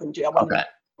away, and I couldn't do it. I wasn't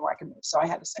where I could move, so I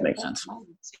had to say. Makes sense.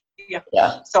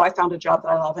 Yeah. So I found a job that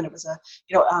I love, and it was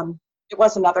it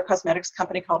was another cosmetics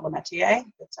company called Le Métier.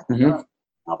 That's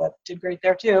that did great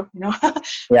there too. Yeah.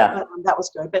 But, that was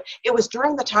good. But it was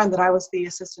during the time that I was the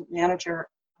assistant manager,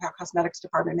 cosmetics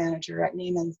department manager at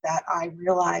Neiman's, that I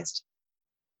realized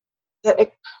that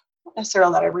not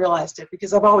necessarily that I realized it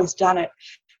because I've always done it,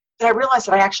 but I realized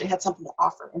that I actually had something to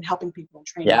offer in helping people and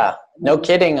training. Yeah, no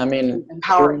kidding. I mean,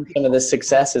 empowering some of this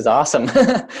success is awesome.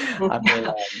 So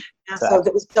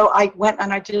I went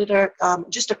and I did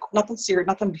nothing serious,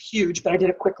 nothing huge, but I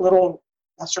did a quick little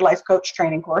Master Life Coach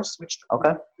training course, which took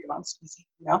 3 months,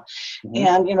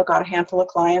 and got a handful of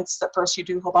clients. At first, you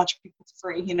do a whole bunch of people for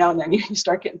free, and then you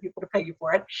start getting people to pay you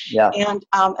for it. Yeah. And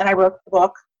I wrote the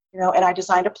book. And I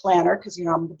designed a planner because,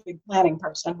 I'm the big planning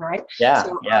person, right? Yeah.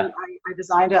 So yeah. I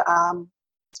designed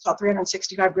it's called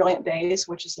 365 Brilliant Days,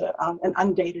 which is an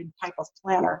undated type of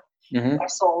planner that I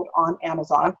sold on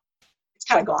Amazon. It's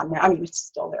kind of gone now. I mean, it's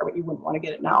still there, but you wouldn't want to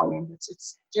get it now. I mean,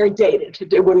 it's very dated.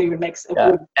 It wouldn't even make sense.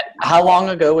 Yeah. How long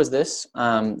ago was this,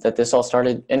 that this all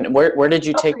started? And where did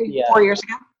you take 4 years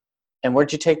ago. And where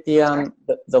did you take the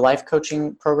life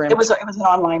coaching program? It was an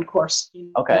online course.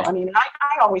 Okay. I mean,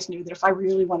 I always knew that if I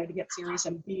really wanted to get serious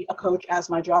and be a coach as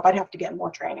my job, I'd have to get more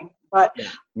training. But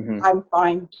I'm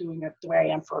fine doing it the way I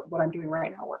am for what I'm doing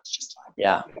right now. Works just fine.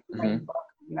 Yeah. Book,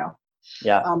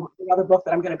 Yeah. The other book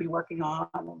that I'm going to be working on,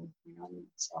 and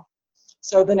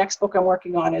so the next book I'm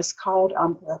working on is called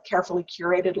The Carefully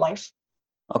Curated Life.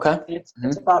 Okay. And it's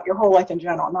about your whole life in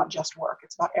general, not just work.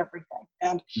 It's about everything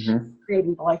and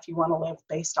creating the life you want to live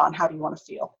based on how do you want to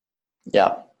feel.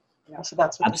 Yeah. So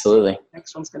that's what absolutely the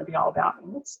next one's going to be all about.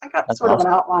 And I got of an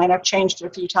outline. I've changed it a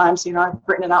few times. I've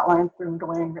written an outline, pruned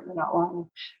away, and written an outline.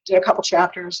 Did a couple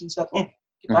chapters and said, get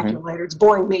back to it later. It's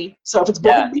boring me. So if it's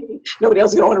boring me, nobody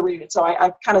else is going to want to read it. So I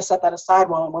kind of set that aside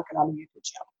while I'm working on the YouTube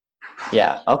channel.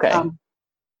 Yeah. Okay. I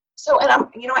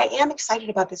am excited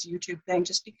about this YouTube thing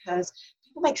just because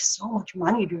people make so much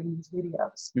money doing these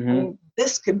videos. I mean,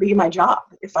 this could be my job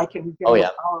if I can get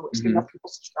enough followers, get enough people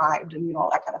subscribed, and all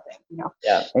that kind of thing.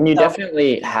 Yeah, and you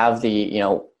definitely have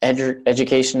the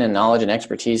education and knowledge and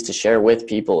expertise to share with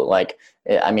people. Like,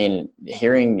 I mean,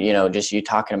 hearing just you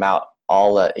talking about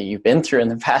all that you've been through in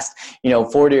the past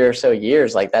 40 or so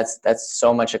years, like that's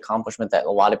so much accomplishment that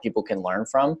a lot of people can learn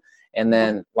from. And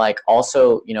then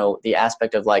also the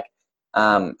aspect of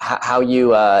how you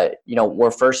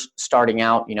were first starting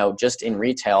out just in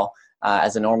retail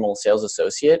as a normal sales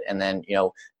associate, and then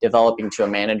developing to a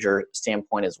manager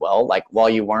standpoint as well. Like, while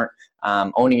you weren't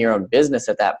owning your own business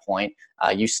at that point,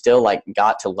 you still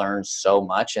got to learn so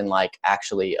much and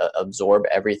actually absorb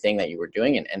everything that you were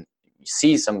doing, and you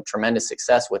see some tremendous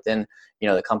success within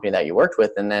the company that you worked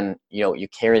with. And then you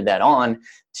carried that on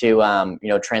to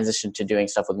transition to doing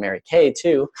stuff with Mary Kay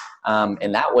too,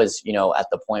 and that was at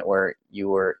the point where you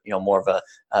were more of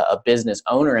a business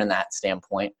owner in that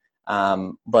standpoint.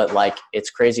 But like, it's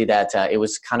crazy that it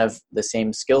was kind of the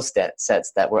same skill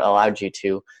sets that were allowed you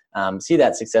to see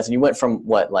that success. And you went from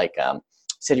what, like,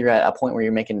 said you're at a point where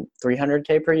you're making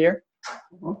 $300K per year.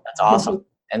 That's awesome.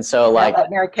 And so, like,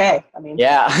 Mary Kay, I mean,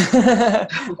 yeah,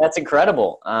 that's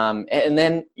incredible. And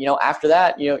then, after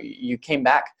that, you came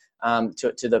back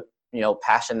to the,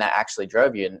 passion that actually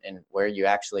drove you, and where you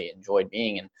actually enjoyed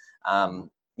being. And,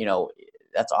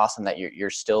 that's awesome that you're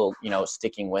still,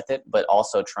 sticking with it, but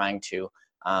also trying to,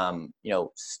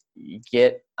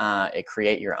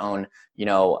 create your own,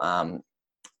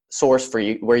 source for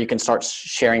you, where you can start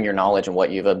sharing your knowledge and what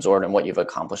you've absorbed and what you've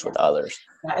accomplished with others.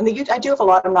 And I do have a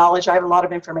lot of knowledge. I have a lot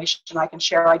of information I can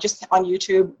share. I just, on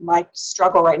YouTube, my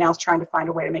struggle right now is trying to find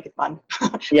a way to make it fun.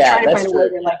 Yeah, trying to that's find true. a way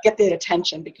to, like, get the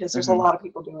attention, because there's a lot of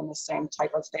people doing the same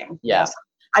type of thing. Yeah. So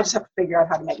I just have to figure out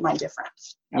how to make mine different.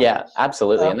 Yeah,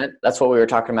 absolutely. So, And that's what we were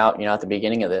talking about, at the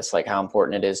beginning of this, like how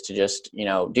important it is to just,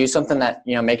 do something that,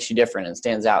 makes you different and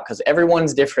stands out, because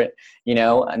everyone's different,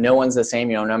 no one's the same,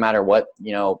 no matter what,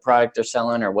 product they're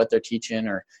selling or what they're teaching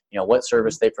or, what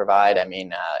service they provide. I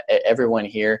mean, everyone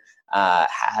here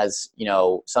has,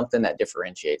 something that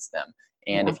differentiates them.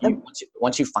 And if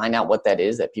once you find out what that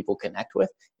is that people connect with,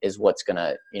 is what's going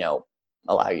to,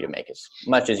 allow you to make as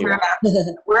much as you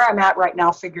want. Where I'm at right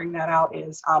now, figuring that out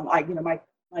is, my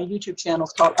YouTube channel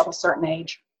is called Of a Certain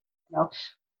Age,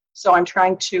 so I'm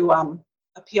trying to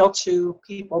appeal to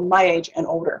people my age and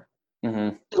older,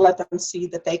 to let them see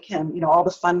that they can, all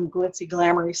the fun, glitzy,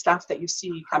 glamoury stuff that you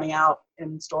see coming out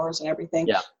in stores and everything.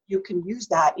 Yeah. You can use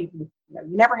that. Even, you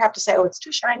never have to say, oh, it's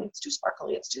too shiny, it's too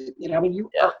sparkly, it's too, it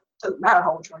doesn't matter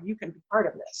how old you are, you can be part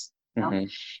of this.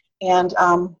 And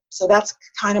so that's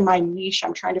kind of my niche.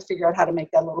 I'm trying to figure out how to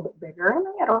make that a little bit bigger, and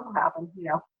it'll happen,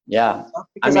 Yeah.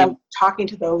 because I'm talking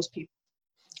to those people.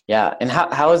 Yeah. And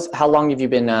how long have you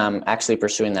been actually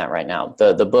pursuing that right now?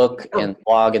 The book and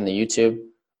blog and the YouTube?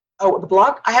 Oh, the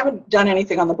blog? I haven't done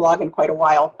anything on the blog in quite a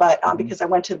while, but because I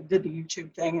did the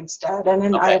YouTube thing instead, and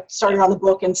then I started on the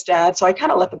book instead, so I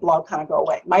kind of let the blog kind of go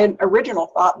away. My original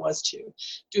thought was to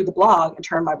do the blog and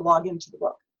turn my blog into the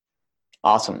book.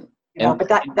 Awesome. But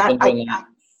that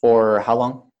for how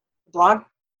long? Blog?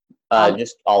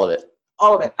 Just all of it.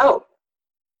 All of it. Oh,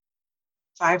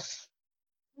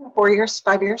 4 years,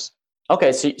 5 years.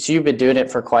 Okay, so you've been doing it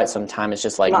for quite some time. It's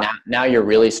just like now you're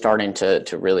really starting to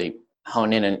really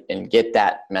hone in and get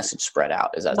that message spread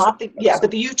out. Is that but the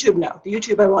YouTube, no. The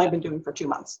YouTube I've only been doing for 2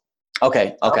 months.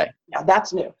 Okay. Yeah,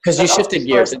 that's new. Because you shifted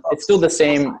gears. It's still the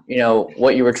same,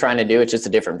 what you were trying to do. It's just a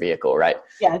different vehicle, right?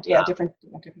 Yeah, different.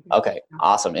 Okay,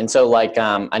 awesome. And so, like,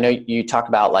 I know you talk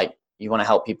about, like, you want to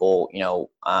help people,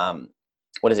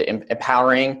 what is it?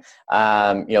 Empowering,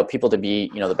 people to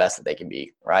be, the best that they can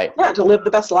be, right? Yeah, to live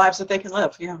the best lives that they can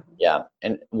live. Yeah. Yeah.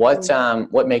 And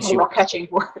what makes you? More catchy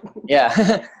word.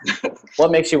 Yeah.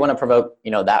 What makes you want to provoke,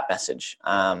 that message?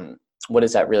 What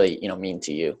does that really, mean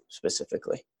to you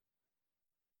specifically?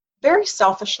 Very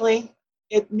selfishly,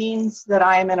 it means that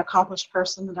I am an accomplished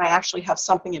person, that I actually have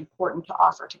something important to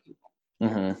offer to people.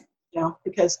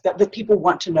 Because the people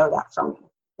want to know that from me.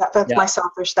 That's my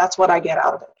selfish. That's what I get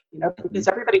out of it. Because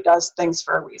everybody does things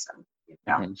for a reason.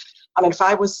 I mean, if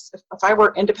I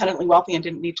were independently wealthy and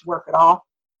didn't need to work at all,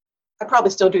 I'd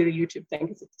probably still do the YouTube thing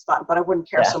because it's fun. But I wouldn't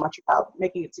care so much about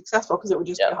making it successful because it would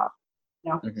just be hard.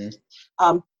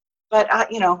 But I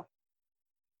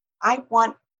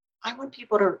want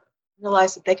people to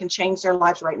realize that they can change their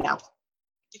lives right now,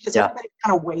 because everybody's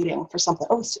kind of waiting for something.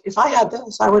 Oh, if I had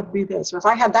this, I would be this. Or if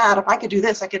I had that, if I could do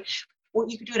this, I could. Well,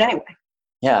 you could do it anyway.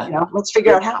 Yeah. Let's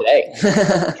figure out how. Today.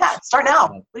 Start now.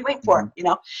 What are you waiting for?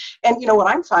 And what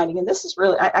I'm finding, and this is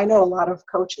really, I know a lot of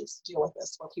coaches deal with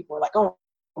this, where people are like, oh,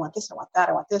 I want this, I want that,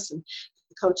 I want this, and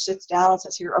the coach sits down and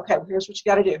says, here's what you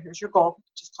got to do. Here's your goal.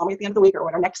 Just call me at the end of the week or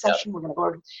whatever. Next session, we're going to go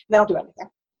over. And they don't do anything.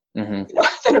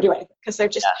 They don't do anything because they're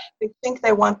just they think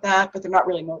they want that, but they're not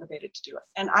really motivated to do it.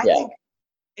 And I think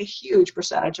a huge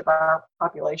percentage of our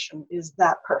population is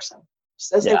that person.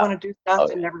 Says they want to do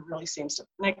stuff and never really seems to,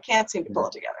 and they can't seem to pull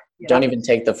it together. Don't even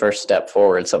take the first step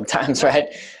forward sometimes, right?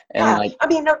 And but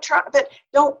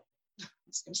don't.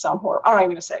 It's going to sound horrible. I'm not even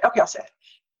going to say it. Okay, I'll say it.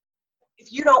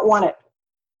 If you don't want it,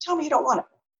 tell me you don't want it.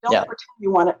 Don't pretend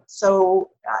you want it. So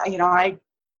I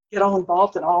get all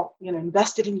involved and all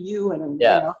invested in you, and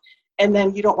and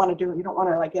then you don't want to do it. You don't want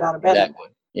to like get out of bed. Exactly.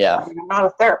 Yeah. I'm not a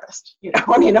therapist.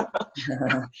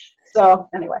 So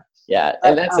anyway. Yeah,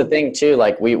 and that's the thing too.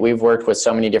 Like we've worked with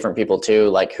so many different people too,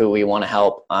 like who we want to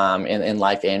help in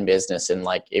life and business, and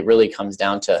like it really comes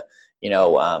down to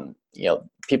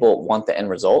people want the end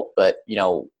result, but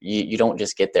you don't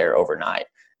just get there overnight.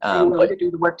 You're willing to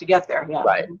do the work to get there. Yeah.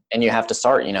 Right. And you have to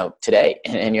start, today,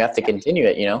 and you have to continue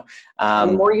it,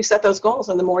 And the more you set those goals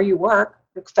and the more you work,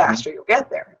 the faster you'll get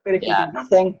there. But if you do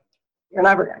nothing, you're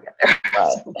never going to get there.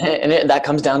 Right. And that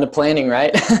comes down to planning,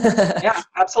 right? Yeah,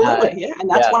 absolutely. And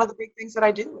that's one of the big things that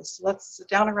I do is let's sit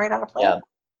down and write out a plan.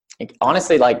 Yeah.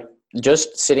 Honestly, like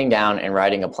just sitting down and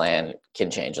writing a plan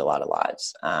can change a lot of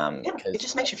lives. It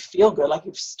just makes you feel good. Like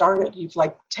you've started, you've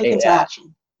like taken to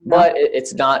action. But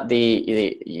it's not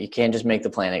you can't just make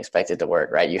the plan and expect it to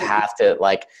work, right? You have to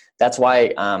that's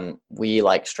why we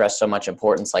stress so much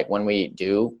importance, when we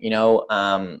do,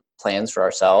 plans for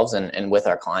ourselves and with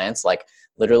our clients,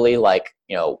 literally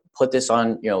put this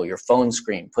on, your phone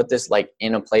screen, put this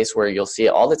in a place where you'll see it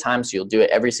all the time. So you'll do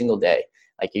it every single day.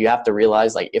 You have to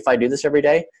realize if I do this every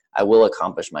day, I will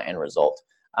accomplish my end result.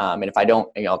 And if I don't,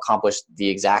 accomplish the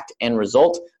exact end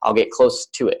result, I'll get close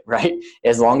to it, right?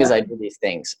 As long as I do these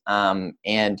things.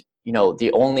 And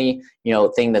the only,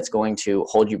 thing that's going to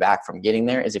hold you back from getting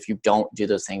there is if you don't do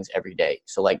those things every day.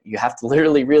 So you have to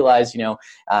literally realize,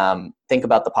 think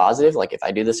about the positive. If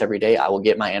I do this every day, I will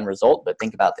get my end result, but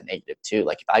think about the negative too.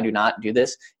 If I do not do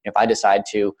this, if I decide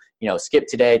to, skip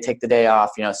today, take the day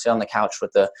off, sit on the couch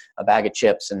with a bag of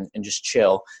chips and just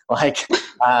chill,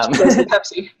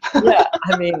 Pepsi. Yeah,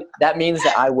 I mean, that means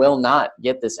that I will not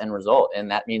get this end result. And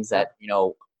that means that,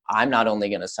 I'm not only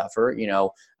going to suffer,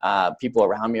 people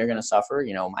around me are going to suffer,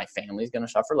 my family's going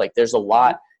to suffer. There's a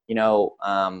lot,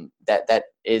 that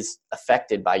is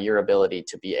affected by your ability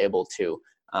to be able to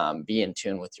be in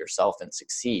tune with yourself and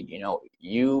succeed.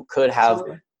 You could have,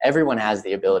 everyone has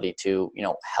the ability to,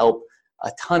 help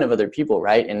a ton of other people,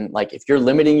 right? And if you're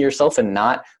limiting yourself and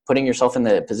not putting yourself in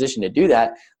the position to do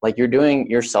that, you're doing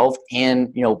yourself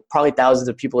and probably thousands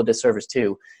of people a disservice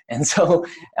too. And so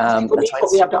that's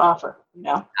what we have to offer.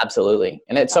 Absolutely.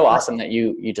 And it's so awesome that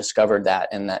you discovered that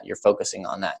and that you're focusing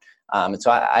on that. And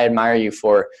so I admire you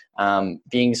for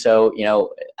being so,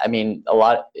 a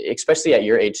lot, especially at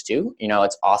your age too,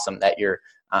 it's awesome that you're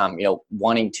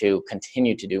wanting to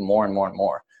continue to do more and more and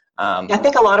more. I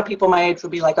think a lot of people my age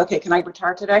would be like, okay, can I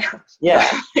retire today? Yeah.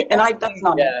 And that's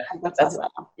not me. That's not who I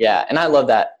am. Yeah. And I love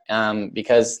that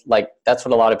because that's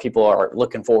what a lot of people are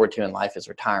looking forward to in life is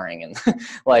retiring. And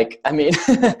you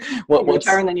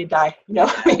retire and then you die.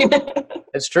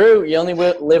 It's true. You only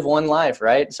live one life,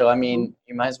 right? So, you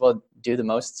might as well do the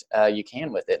most you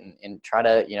can with it and try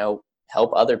to,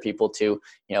 help other people to,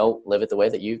 live it the way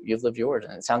that you've lived yours.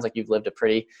 And it sounds like you've lived a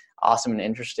pretty awesome and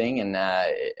interesting. And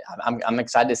I'm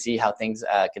excited to see how things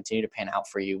continue to pan out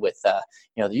for you with, the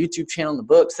YouTube channel and the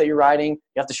books that you're writing.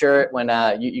 You have to share it when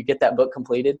you get that book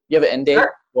completed. You have an end date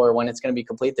or when it's going to be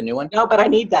complete, the new one? No, but I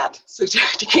need that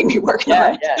to keep me working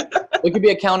on it. Yeah. We could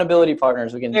be accountability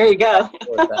partners. There you go.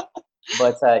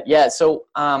 But so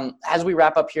as we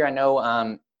wrap up here, I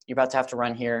know you're about to have to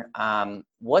run here.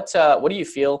 What do you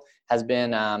feel has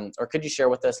been, or could you share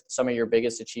with us some of your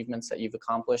biggest achievements that you've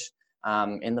accomplished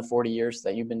in the 40 years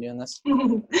that you've been doing this?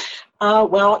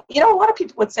 Well, a lot of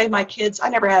people would say my kids, I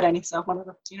never had any, so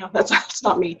whatever, that's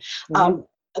not me.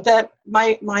 That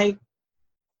my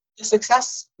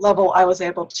success level I was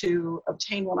able to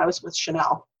obtain when I was with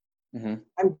Chanel.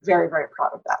 I'm very, very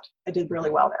proud of that. I did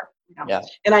really well there.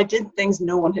 And I did things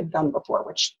no one had done before,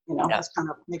 which, just kind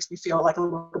of makes me feel like a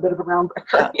little bit of a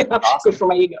groundbreaker, Awesome. Good for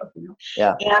my ego,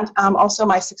 Yeah. And also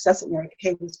my success at Mary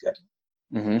Kay was good.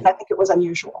 And I think it was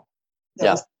unusual.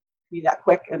 To be that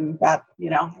quick and that,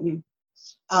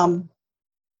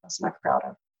 that's not proud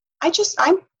of.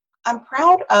 I'm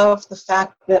proud of the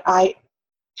fact that I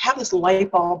have this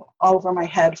light bulb all over my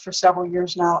head for several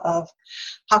years now of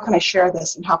how can I share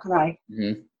this and how can I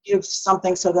give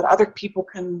something so that other people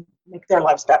can make their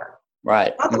lives better.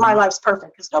 Right. Not that my life's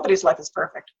perfect, because nobody's life is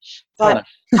perfect. But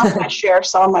how can I share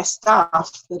some of my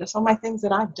stuff, some of my things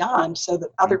that I've done, so that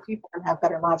other people can have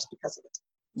better lives because of it?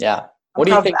 Yeah. What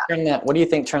do you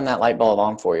think turned that light bulb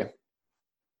on for you?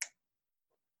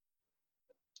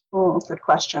 Oh, good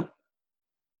question.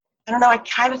 I don't know. I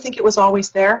kind of think it was always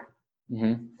there.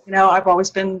 I've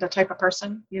always been the type of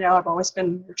person, I've always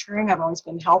been nurturing. I've always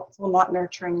been helpful, not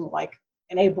nurturing,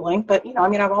 enabling, but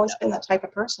I've always been that type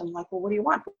of person. Well, what do you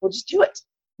want? We'll just do it.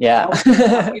 Yeah.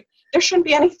 There shouldn't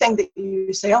be anything that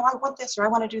you say, oh, I want this or I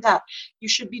want to do that. You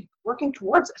should be working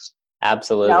towards it.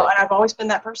 Absolutely. And I've always been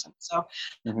that person. So,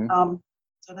 so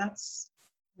that's,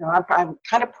 I'm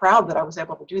kind of proud that I was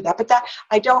able to do that, but that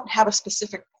I don't have a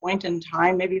specific point in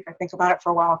time. Maybe if I think about it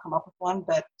for a while, I'll come up with one,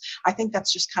 but I think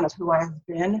that's just kind of who I have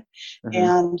been.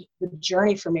 And the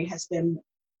journey for me has been,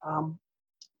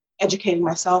 educating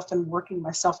myself and working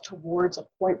myself towards a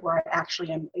point where I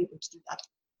actually am able to do that.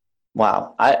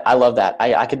 Wow. I love that.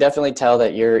 I could definitely tell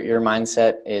that your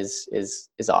mindset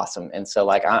is awesome. And so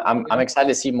like, I'm excited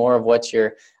to see more of what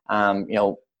you're,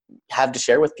 have to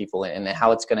share with people and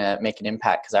how it's going to make an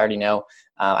impact. Cause I already know,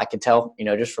 I can tell,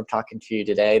 just from talking to you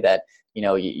today that,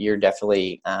 you're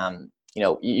definitely,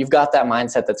 you've got that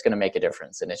mindset that's going to make a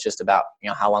difference. And it's just about,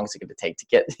 how long is it going to take to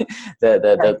get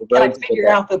the road to figure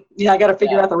out I got to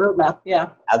figure out the roadmap.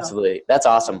 Yeah. Absolutely. So. That's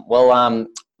awesome. Well,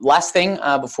 last thing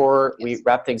before we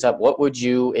wrap things up, what would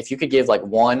you, if you could give like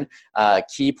one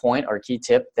key point or key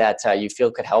tip that you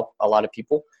feel could help a lot of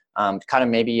people kind of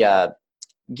maybe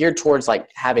geared towards like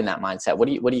having that mindset, what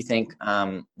do you think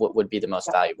what would be the most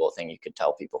valuable thing you could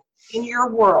tell people? In your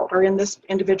world or in this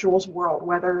individual's world,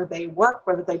 whether they work,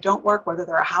 whether they don't work, whether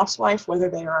they're a housewife, whether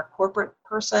they are a corporate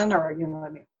person or,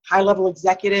 high-level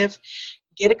executive,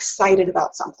 get excited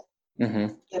about something.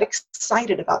 Mm-hmm. Get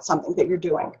excited about something that you're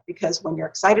doing, because when you're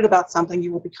excited about something,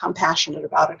 you will become passionate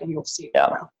about it and you'll see it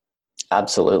grow.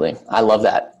 Absolutely. I love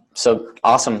that. So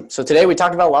awesome. So today we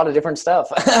talked about a lot of different stuff.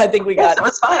 I think we got it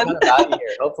was fun. Value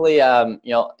here. Hopefully,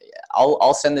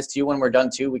 I'll send this to you when we're done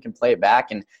too. We can play it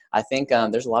back. And I think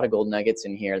there's a lot of gold nuggets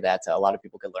in here that a lot of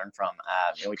people could learn from.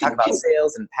 We talk about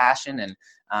sales and passion and,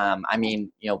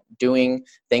 doing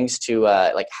things to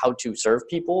like how to serve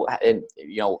people and,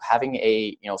 having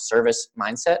a, service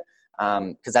mindset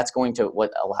because that's going to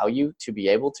what allow you to be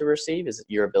able to receive is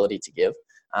your ability to give,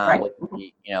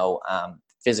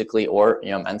 physically or,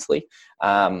 mentally.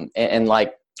 And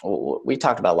like, we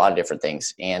talked about a lot of different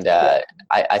things. And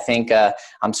I think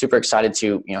I'm super excited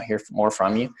to, hear more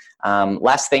from you.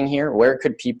 Last thing here, where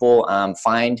could people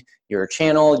find your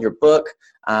channel, your book?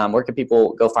 Where could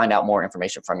people go find out more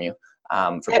information from you?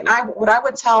 What I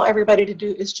would tell everybody to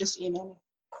do is just email me.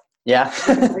 Yeah.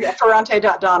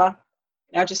 Ferrante.Donna.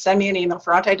 Just send me an email,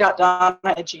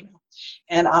 ferrante.donna@gmail.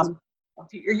 And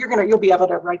you'll be able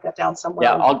to write that down somewhere.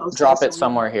 Yeah, I'll drop it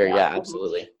somewhere here. Yeah,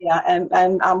 absolutely. Yeah,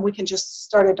 and we can just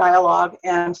start a dialogue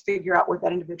and figure out what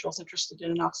that individual's interested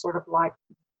in, and I'll sort of like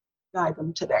guide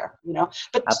them to there,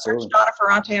 But absolutely. Search Donna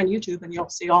Ferrante on YouTube, and you'll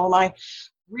see all of my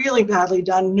really badly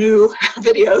done new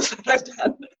videos that I've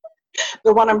done.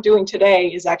 The one I'm doing today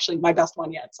is actually my best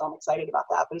one yet, so I'm excited about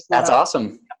that. But that's awesome.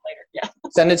 Later, yeah.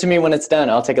 Send it to me when it's done.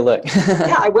 I'll take a look.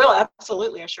 Yeah, I will.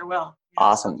 Absolutely, I sure will.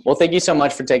 Awesome. Well, thank you so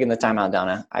much for taking the time out,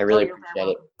 Donna. I really appreciate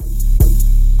it.